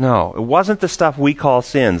 No, it wasn't the stuff we call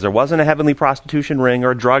sins. There wasn't a heavenly prostitution ring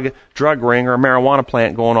or a drug ring or a marijuana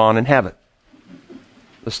plant going on in heaven.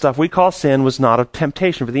 The stuff we call sin was not a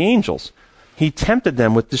temptation for the angels. He tempted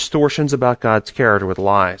them with distortions about God's character, with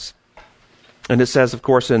lies. And it says, of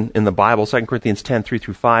course, in the Bible, 2 Corinthians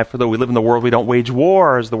 10:3-5, for though we live in the world, we don't wage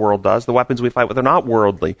war as the world does. The weapons we fight with are not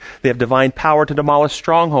worldly. They have divine power to demolish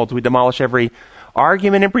strongholds. We demolish every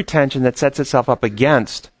argument and pretension that sets itself up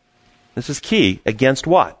against, this is key, against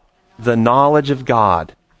what? The knowledge of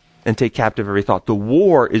God, and take captive every thought. The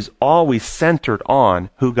war is always centered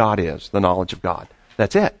on who God is, the knowledge of God.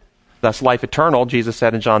 That's it. Thus, life eternal, Jesus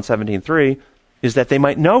said in John 17:3, is that they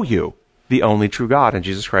might know you, the only true God, and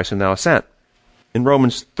Jesus Christ whom thou hast sent. In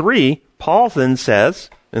Romans 3, Paul then says,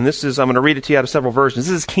 and this is, I'm going to read it to you out of several versions.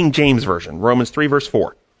 This is King James Version, Romans 3, verse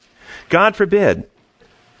 4. God forbid,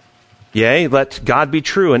 yea, let God be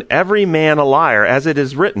true, and every man a liar, as it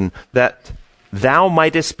is written, that thou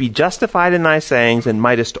mightest be justified in thy sayings, and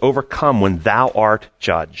mightest overcome when thou art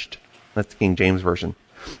judged. That's the King James Version.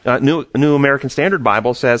 New American Standard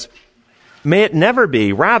Bible says, may it never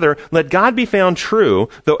be. Rather, let God be found true,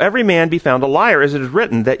 though every man be found a liar, as it is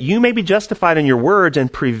written, that you may be justified in your words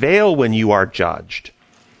and prevail when you are judged.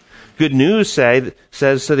 Good News says,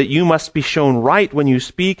 so that you must be shown right when you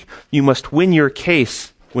speak, you must win your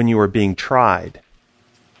case when you are being tried.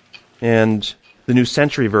 And the New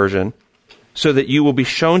Century Version, so that you will be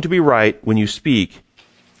shown to be right when you speak,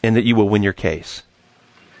 and that you will win your case.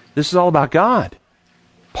 This is all about God.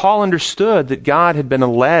 Paul understood that God had been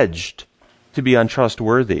alleged to be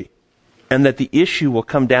untrustworthy, and that the issue will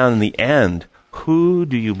come down in the end. Who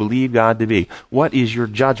do you believe God to be? What is your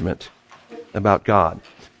judgment about God?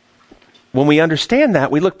 When we understand that,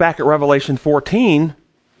 we look back at Revelation 14,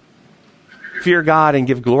 fear God and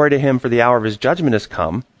give glory to him, for the hour of his judgment has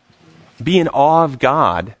come. Be in awe of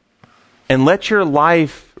God, and let your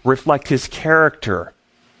life reflect his character.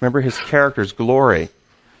 Remember, his character's glory.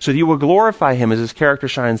 So that you will glorify him as his character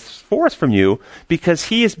shines forth from you, because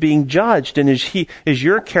he is being judged, and as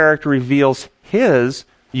your character reveals his,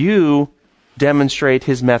 you demonstrate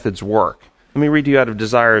his methods work. Let me read to you out of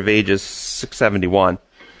Desire of Ages 671.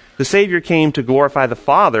 The Savior came to glorify the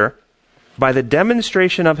Father by the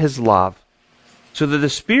demonstration of his love. So the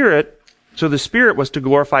Spirit was to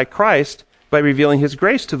glorify Christ by revealing his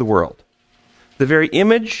grace to the world. The very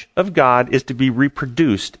image of God is to be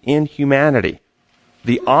reproduced in humanity.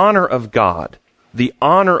 The honor of God, the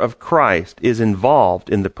honor of Christ, is involved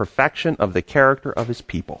in the perfection of the character of his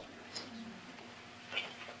people.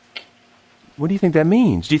 What do you think that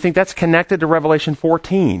means? Do you think that's connected to Revelation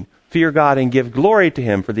 14? Fear God and give glory to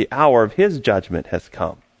him, for the hour of his judgment has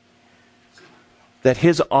come. That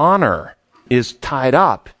his honor is tied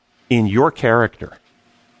up in your character.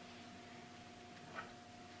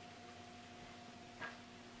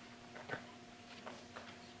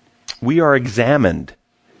 We are examined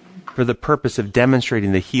for the purpose of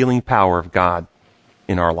demonstrating the healing power of God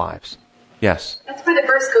in our lives. Yes? That's why the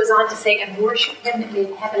verse goes on to say, and worship him that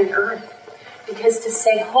made heaven and earth. Because to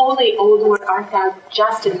say, holy, O Lord, art thou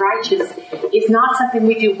just and righteous, is not something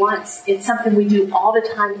we do once. It's something we do all the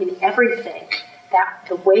time in everything. That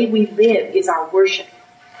the way we live is our worship.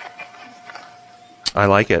 I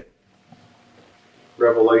like it.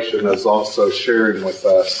 Revelation is also sharing with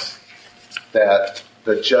us that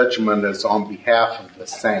the judgment is on behalf of the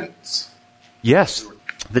saints. Yes,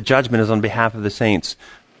 the judgment is on behalf of the saints.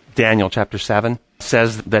 Daniel chapter 7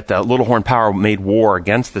 says that the little horn power made war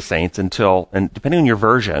against the saints until, and depending on your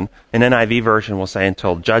version, an NIV version will say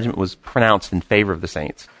until judgment was pronounced in favor of the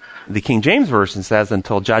saints. The King James Version says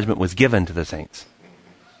until judgment was given to the saints.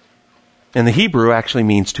 And the Hebrew actually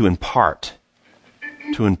means to impart.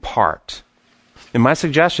 To impart. And my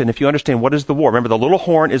suggestion, if you understand what is the war, remember the little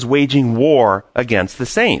horn is waging war against the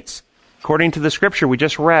saints. According to the scripture we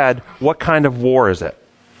just read, what kind of war is it?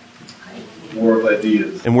 War of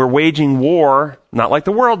ideas. And we're waging war, not like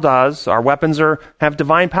the world does. Our weapons have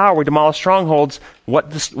divine power. We demolish strongholds.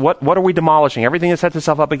 What are we demolishing? Everything that sets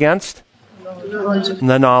itself up against?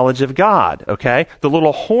 The knowledge of God, okay? The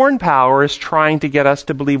little horn power is trying to get us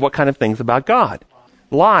to believe what kind of things about God?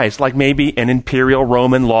 Lies, like maybe an imperial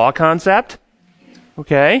Roman law concept.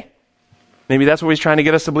 Okay? Maybe that's what he's trying to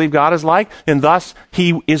get us to believe God is like. And thus,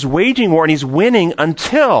 he is waging war and he's winning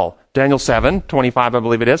until, Daniel 7:25, I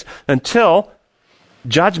believe it is, until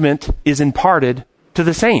judgment is imparted to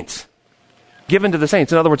the saints. Given to the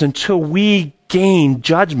saints. In other words, until we gain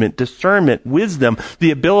judgment, discernment, wisdom,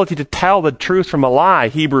 the ability to tell the truth from a lie.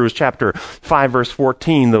 Hebrews chapter 5 verse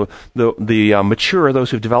 14, the mature are those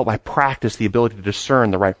who've developed by practice the ability to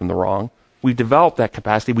discern the right from the wrong. We've developed that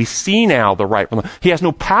capacity. We see now the right from the wrong. He has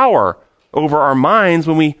no power over our minds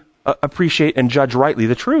when we appreciate and judge rightly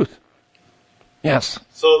the truth. Yes?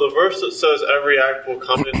 So the verse that says every act will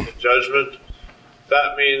come into judgment,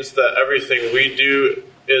 that means that everything we do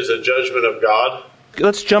is a judgment of God?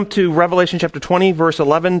 Let's jump to Revelation chapter 20, verse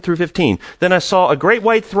 11 through 15. Then I saw a great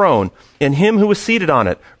white throne, and him who was seated on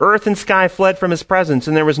it. Earth and sky fled from his presence,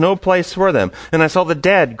 and there was no place for them. And I saw the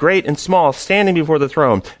dead, great and small, standing before the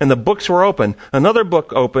throne. And the books were open. Another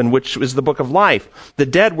book opened, which was the book of life. The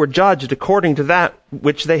dead were judged according to that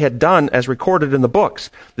which they had done as recorded in the books.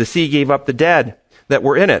 The sea gave up the dead that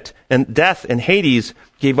were in it, and death and Hades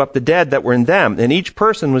gave up the dead that were in them, and each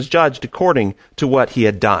person was judged according to what he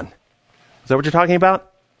had done. Is that what you're talking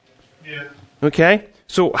about? Yeah. Okay.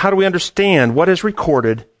 So how do we understand what is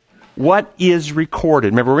recorded? What is recorded?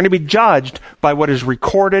 Remember, we're going to be judged by what is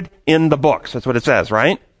recorded in the books. That's what it says,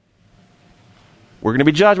 right? We're going to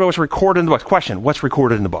be judged by what's recorded in the books. Question, what's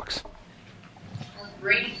recorded in the books?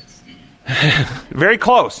 Very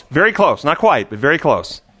close. Very close. Not quite, but very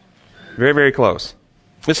close. Very, very close.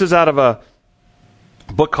 This is out of a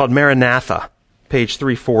book called Maranatha, page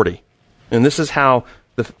 340. And this is how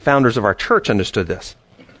the founders of our church understood this.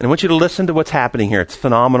 And I want you to listen to what's happening here. It's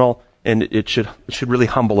phenomenal, and it should really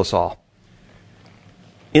humble us all.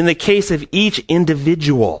 In the case of each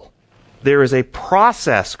individual, there is a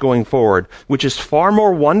process going forward which is far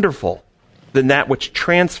more wonderful than that which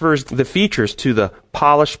transfers the features to the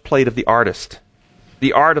polished plate of the artist.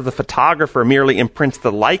 The art of the photographer merely imprints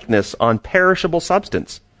the likeness on perishable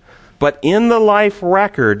substance. But in the life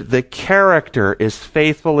record, the character is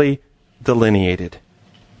faithfully delineated.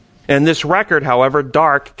 And this record, however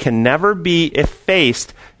dark, can never be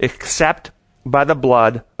effaced except by the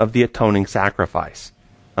blood of the atoning sacrifice.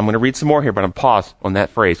 I'm going to read some more here, but I'm going to pause on that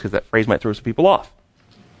phrase because that phrase might throw some people off.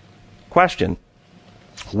 Question: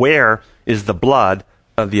 where is the blood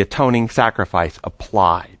of the atoning sacrifice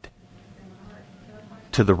applied?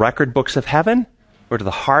 To the record books of heaven or to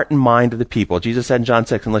the heart and mind of the people? Jesus said in John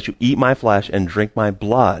 6, unless you eat my flesh and drink my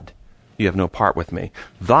blood, you have no part with me.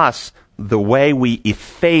 Thus, the way we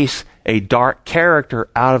efface a dark character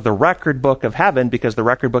out of the record book of heaven, because the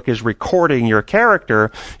record book is recording your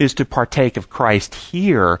character, is to partake of Christ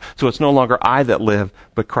here. So it's no longer I that live,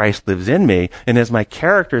 but Christ lives in me. And as my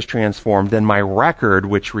character is transformed, then my record,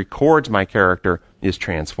 which records my character, is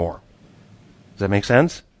transformed. Does that make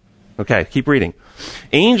sense? Okay, keep reading.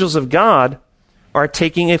 Angels of God are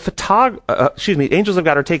taking a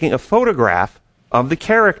photograph of the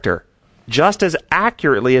character, just as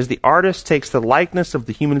accurately as the artist takes the likeness of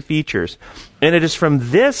the human features. And it is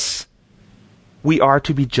from this we are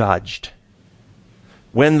to be judged.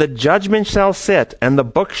 When the judgment shall sit and the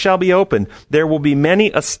book shall be opened, there will be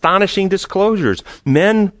many astonishing disclosures.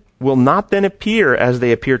 Men will not then appear as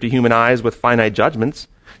they appear to human eyes with finite judgments.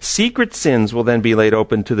 Secret sins will then be laid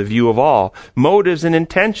open to the view of all. Motives and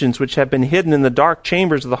intentions which have been hidden in the dark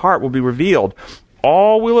chambers of the heart will be revealed.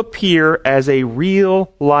 All will appear as a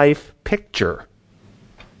real life picture.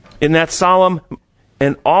 In that solemn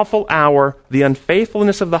and awful hour, the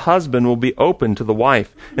unfaithfulness of the husband will be open to the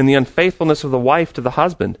wife, and the unfaithfulness of the wife to the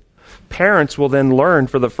husband. Parents will then learn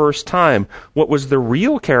for the first time what was the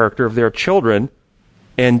real character of their children,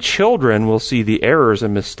 and children will see the errors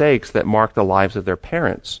and mistakes that mark the lives of their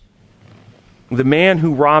parents. The man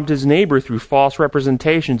who robbed his neighbor through false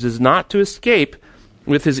representations is not to escape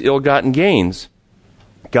with his ill-gotten gains.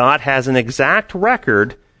 God has an exact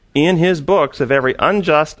record in his books of every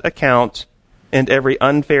unjust account and every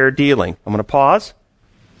unfair dealing. I'm going to pause.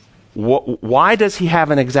 Why does he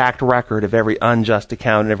have an exact record of every unjust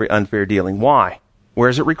account and every unfair dealing? Why? Where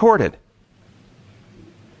is it recorded?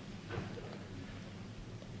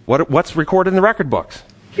 What's recorded in the record books?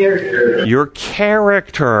 Character. Your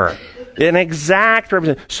character. An exact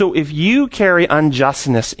representation. So if you carry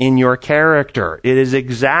unjustness in your character, it is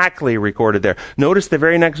exactly recorded there. Notice the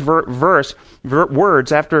very next words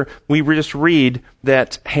after we just read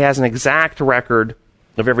that he has an exact record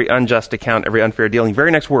of every unjust account, every unfair dealing.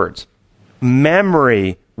 Very next words.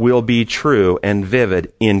 Memory will be true and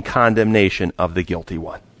vivid in condemnation of the guilty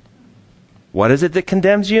one. What is it that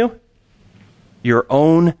condemns you? Your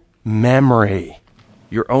own memory.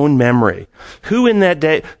 Your own memory. Who in that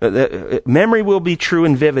day, memory will be true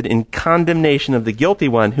and vivid in condemnation of the guilty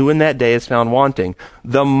one who in that day is found wanting.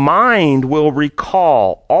 The mind will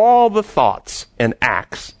recall all the thoughts and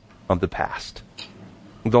acts of the past.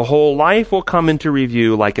 The whole life will come into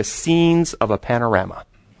review like a scenes of a panorama.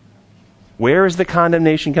 Where is the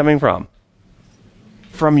condemnation coming from?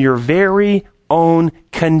 From your very own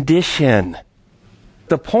condition.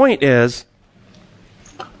 The point is,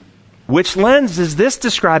 which lens is this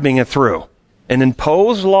describing it through? An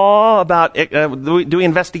imposed law about doing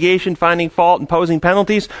investigation, finding fault, imposing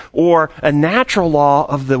penalties, or a natural law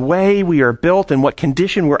of the way we are built and what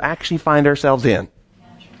condition we actually find ourselves in?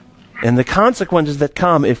 And the consequences that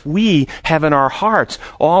come if we have in our hearts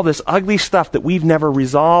all this ugly stuff that we've never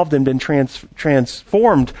resolved and been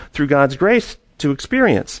transformed through God's grace to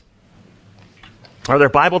experience. Are there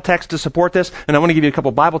Bible texts to support this? And I want to give you a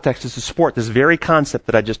couple Bible texts to support this very concept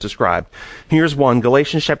that I just described. Here's one,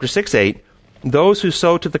 Galatians chapter 6:8. Those who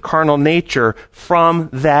sow to the carnal nature, from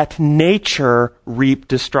that nature reap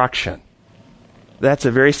destruction. That's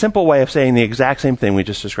a very simple way of saying the exact same thing we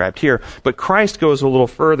just described here. But Christ goes a little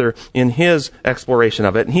further in his exploration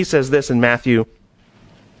of it. And he says this in Matthew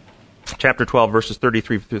chapter 12, verses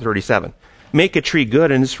 33 through 37. Make a tree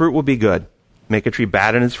good, and its fruit will be good. Make a tree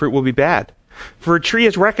bad, and its fruit will be bad. For a tree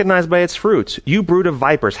is recognized by its fruits. You brood of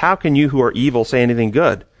vipers, how can you who are evil say anything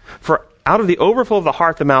good? For out of the overflow of the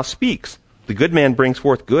heart the mouth speaks. The good man brings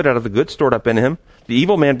forth good out of the good stored up in him. The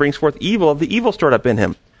evil man brings forth evil of the evil stored up in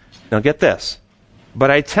him. Now get this.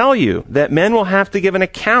 But I tell you that men will have to give an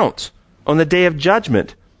account on the day of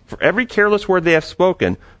judgment for every careless word they have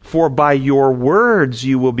spoken. For by your words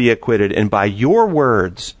you will be acquitted, and by your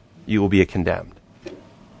words you will be condemned.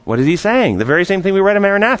 What is he saying? The very same thing we read in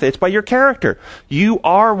Maranatha. It's by your character. You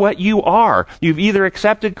are what you are. You've either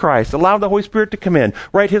accepted Christ, allowed the Holy Spirit to come in,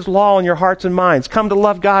 write His law in your hearts and minds, come to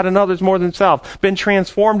love God and others more than self, been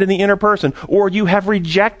transformed in the inner person, or you have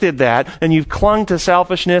rejected that and you've clung to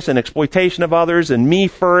selfishness and exploitation of others and me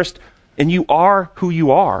first, and you are who you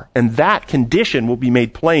are. And that condition will be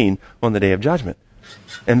made plain on the day of judgment.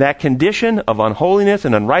 And that condition of unholiness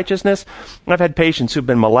and unrighteousness, I've had patients who've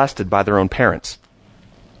been molested by their own parents.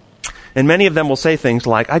 And many of them will say things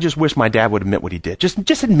like, I just wish my dad would admit what he did.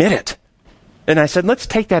 Just admit it. And I said, let's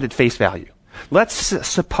take that at face value. Let's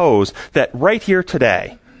suppose that right here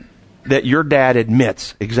today, that your dad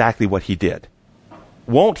admits exactly what he did.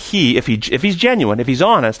 Won't he, if he's genuine, if he's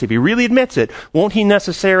honest, if he really admits it, won't he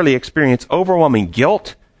necessarily experience overwhelming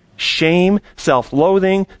guilt, shame,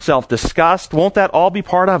 self-loathing, self-disgust? Won't that all be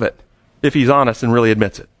part of it if he's honest and really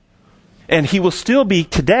admits it? And he will still be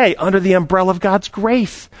today under the umbrella of God's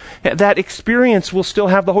grace. That experience will still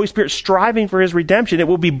have the Holy Spirit striving for his redemption. It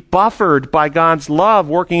will be buffered by God's love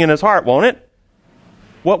working in his heart, won't it?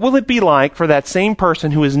 What will it be like for that same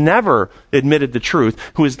person who has never admitted the truth,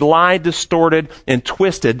 who has lied, distorted, and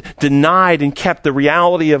twisted, denied and kept the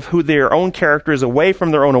reality of who their own character is away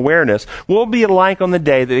from their own awareness? What will it be like on the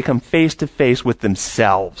day that they come face to face with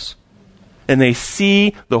themselves? And they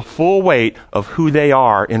see the full weight of who they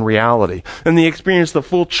are in reality. And they experience the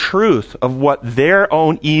full truth of what their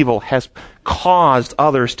own evil has caused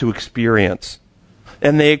others to experience.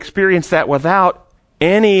 And they experience that without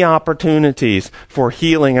any opportunities for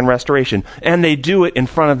healing and restoration. And they do it in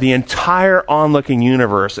front of the entire onlooking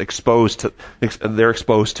universe they're exposed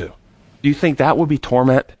to. Do you think that would be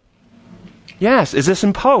torment? Yes. Is this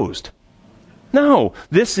imposed? No.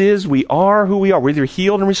 This is, we are who we are. We're either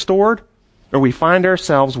healed and restored, or we find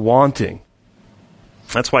ourselves wanting.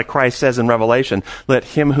 That's why Christ says in Revelation, let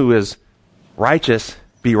him who is righteous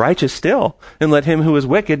be righteous still, and let him who is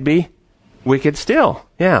wicked be wicked still.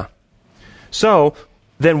 Yeah. So,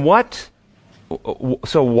 then why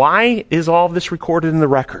is all of this recorded in the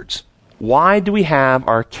records? Why do we have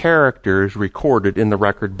our characters recorded in the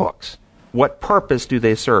record books? What purpose do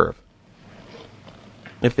they serve?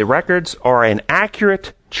 If the records are an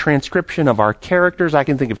accurate transcription of our characters, I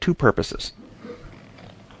can think of two purposes.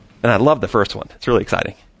 And I love the first one. It's really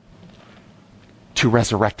exciting. To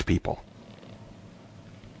resurrect people.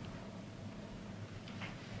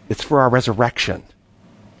 It's for our resurrection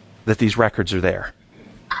that these records are there.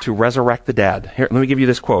 To resurrect the dead. Here, let me give you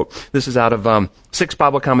this quote. This is out of Sixth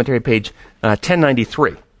Bible Commentary, page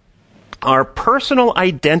 1093. Our personal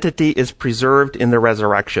identity is preserved in the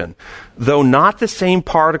resurrection, though not the same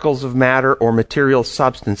particles of matter or material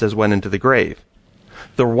substance as went into the grave.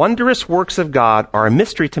 The wondrous works of God are a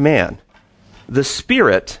mystery to man. The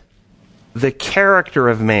spirit, the character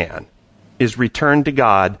of man, is returned to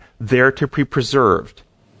God, there to be preserved.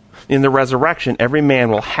 In the resurrection, every man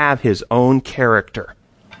will have his own character.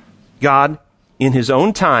 God, in his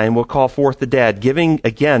own time, will call forth the dead, giving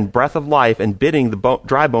again breath of life and bidding the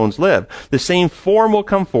dry bones live. The same form will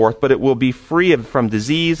come forth, but it will be free from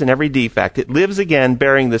disease and every defect. It lives again,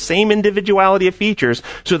 bearing the same individuality of features,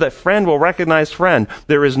 so that friend will recognize friend.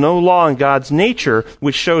 There is no law in God's nature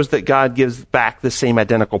which shows that God gives back the same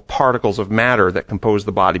identical particles of matter that compose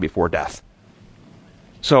the body before death.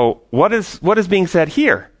 So, what is being said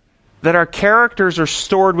here? That our characters are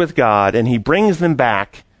stored with God, and he brings them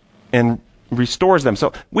back and restores them.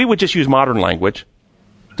 So we would just use modern language.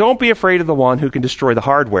 Don't be afraid of the one who can destroy the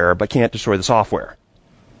hardware but can't destroy the software.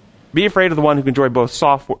 Be afraid of the one who can destroy both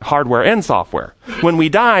hardware and software. When we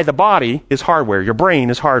die, the body is hardware. Your brain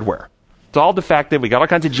is hardware. It's all defective. We got all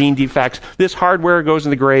kinds of gene defects. This hardware goes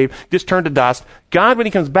in the grave, just turned to dust. God, when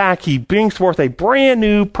he comes back, he brings forth a brand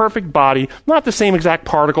new, perfect body, not the same exact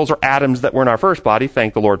particles or atoms that were in our first body.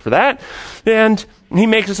 Thank the Lord for that. And he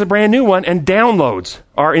makes us a brand new one and downloads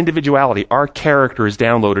our individuality. Our character is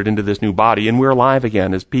downloaded into this new body, and we're alive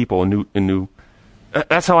again as people.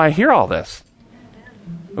 That's how I hear all this.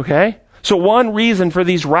 Okay? So one reason for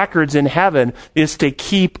these records in heaven is to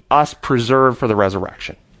keep us preserved for the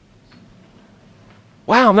resurrection.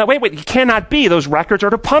 Wow, now wait, it cannot be. Those records are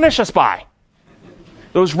to punish us by.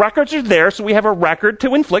 Those records are there, so we have a record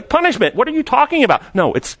to inflict punishment. What are you talking about?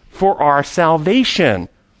 No, it's for our salvation.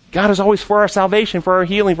 God is always for our salvation, for our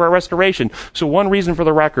healing, for our restoration. So one reason for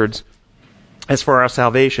the records is for our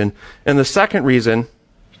salvation. And the second reason,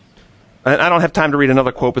 and I don't have time to read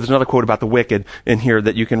another quote, but there's another quote about the wicked in here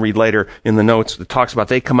that you can read later in the notes that talks about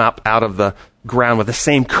they come up out of the ground with the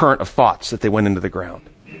same current of thoughts that they went into the ground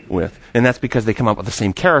with. And that's because they come up with the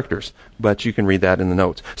same characters. But you can read that in the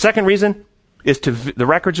notes. Second reason is the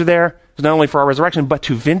records are there, is not only for our resurrection, but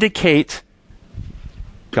to vindicate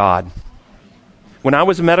God. When I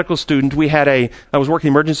was a medical student, I was working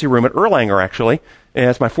in the emergency room at Erlanger, actually,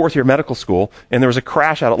 and it's my fourth year of medical school, and there was a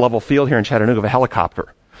crash out at Level Field here in Chattanooga of a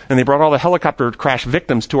helicopter. And they brought all the helicopter crash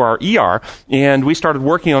victims to our ER, and we started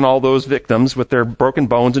working on all those victims with their broken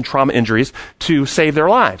bones and trauma injuries to save their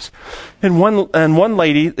lives. And one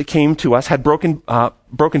lady that came to us had broken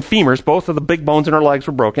femurs. Both of the big bones in her legs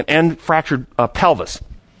were broken, and fractured pelvis.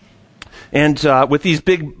 And with these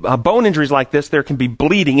big bone injuries like this, there can be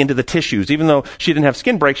bleeding into the tissues. Even though she didn't have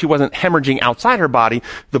skin break, she wasn't hemorrhaging outside her body.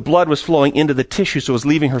 The blood was flowing into the tissue, so it was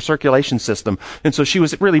leaving her circulation system. And so she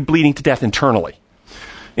was really bleeding to death internally.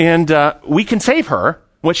 And we can save her.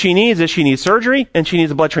 What she needs is she needs surgery and she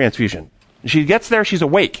needs a blood transfusion. She gets there, she's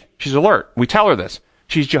awake. She's alert. We tell her this.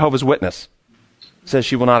 She's Jehovah's Witness. Says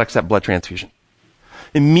she will not accept blood transfusion.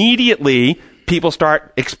 Immediately, people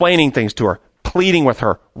start explaining things to her, pleading with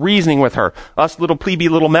her, reasoning with her. Us little plebe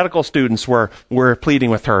little medical students were pleading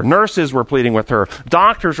with her. Nurses were pleading with her.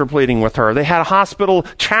 Doctors were pleading with her. They had a hospital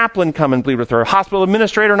chaplain come and plead with her. A hospital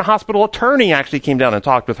administrator and a hospital attorney actually came down and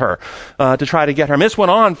talked with her to try to get her. And this went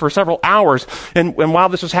on for several hours. And while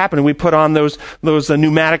this was happening, we put on those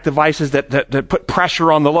pneumatic devices that put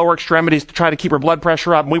pressure on the lower extremities to try to keep her blood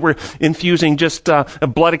pressure up. And we were infusing just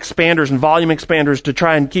blood expanders and volume expanders to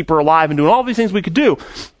try and keep her alive and doing all these things we could do.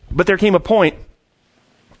 But there came a point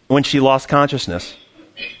when she lost consciousness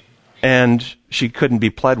and she couldn't be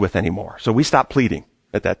pled with anymore. So we stopped pleading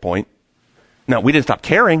at that point. Now, we didn't stop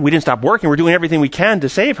caring. We didn't stop working. We're doing everything we can to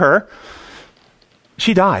save her.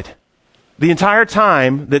 She died. The entire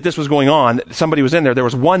time that this was going on, somebody was in there. There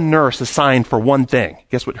was one nurse assigned for one thing.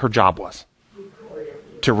 Guess what her job was?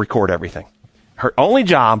 To record everything. Her only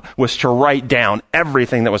job was to write down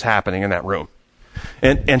everything that was happening in that room.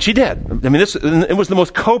 And she did. I mean, it was the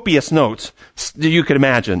most copious notes you could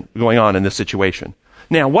imagine going on in this situation.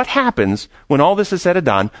 Now, what happens when all this is said and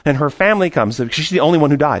done and her family comes, because she's the only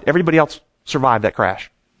one who died. Everybody else survived that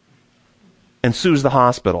crash. And sues the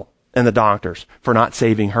hospital and the doctors for not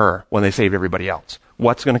saving her when they saved everybody else.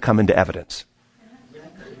 What's going to come into evidence?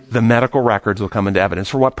 The medical records will come into evidence.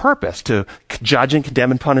 For what purpose? To judge and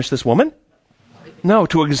condemn and punish this woman? No,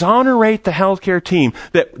 to exonerate the healthcare team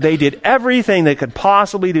that they did everything they could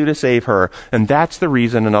possibly do to save her. And that's the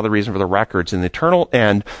reason, another reason for the records in the eternal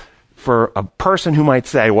end, for a person who might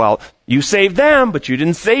say, well, you saved them, but you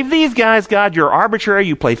didn't save these guys, God. You're arbitrary.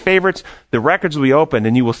 You play favorites. The records will be opened,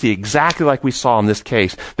 and you will see exactly like we saw in this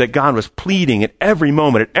case, that God was pleading at every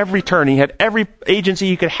moment, at every turn. He had every agency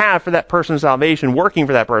he could have for that person's salvation, working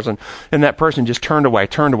for that person, and that person just turned away.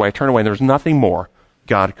 And there was nothing more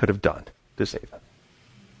God could have done to save them.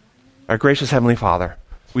 Our gracious Heavenly Father,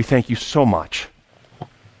 we thank you so much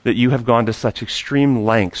that you have gone to such extreme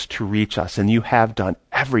lengths to reach us, and you have done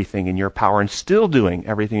everything in your power and still doing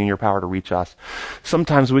everything in your power to reach us.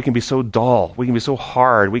 Sometimes we can be so dull, we can be so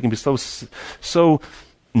hard, we can be so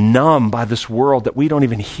numb by this world that we don't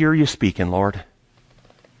even hear you speaking, Lord.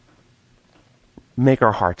 Make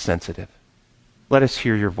our hearts sensitive. Let us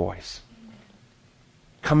hear your voice.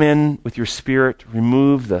 Come in with your Spirit,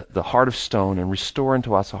 remove the heart of stone, and restore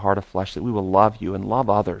unto us a heart of flesh, that we will love you and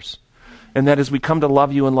love others. And that as we come to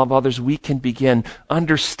love you and love others, we can begin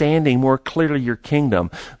understanding more clearly your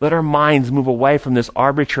kingdom. Let our minds move away from this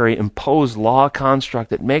arbitrary imposed law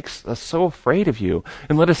construct that makes us so afraid of you.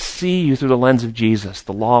 And let us see you through the lens of Jesus,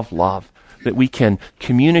 the law of love, that we can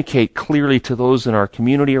communicate clearly to those in our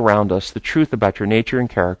community around us the truth about your nature and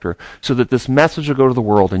character, so that this message will go to the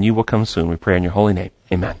world and you will come soon. We pray in your holy name.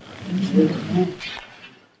 Amen.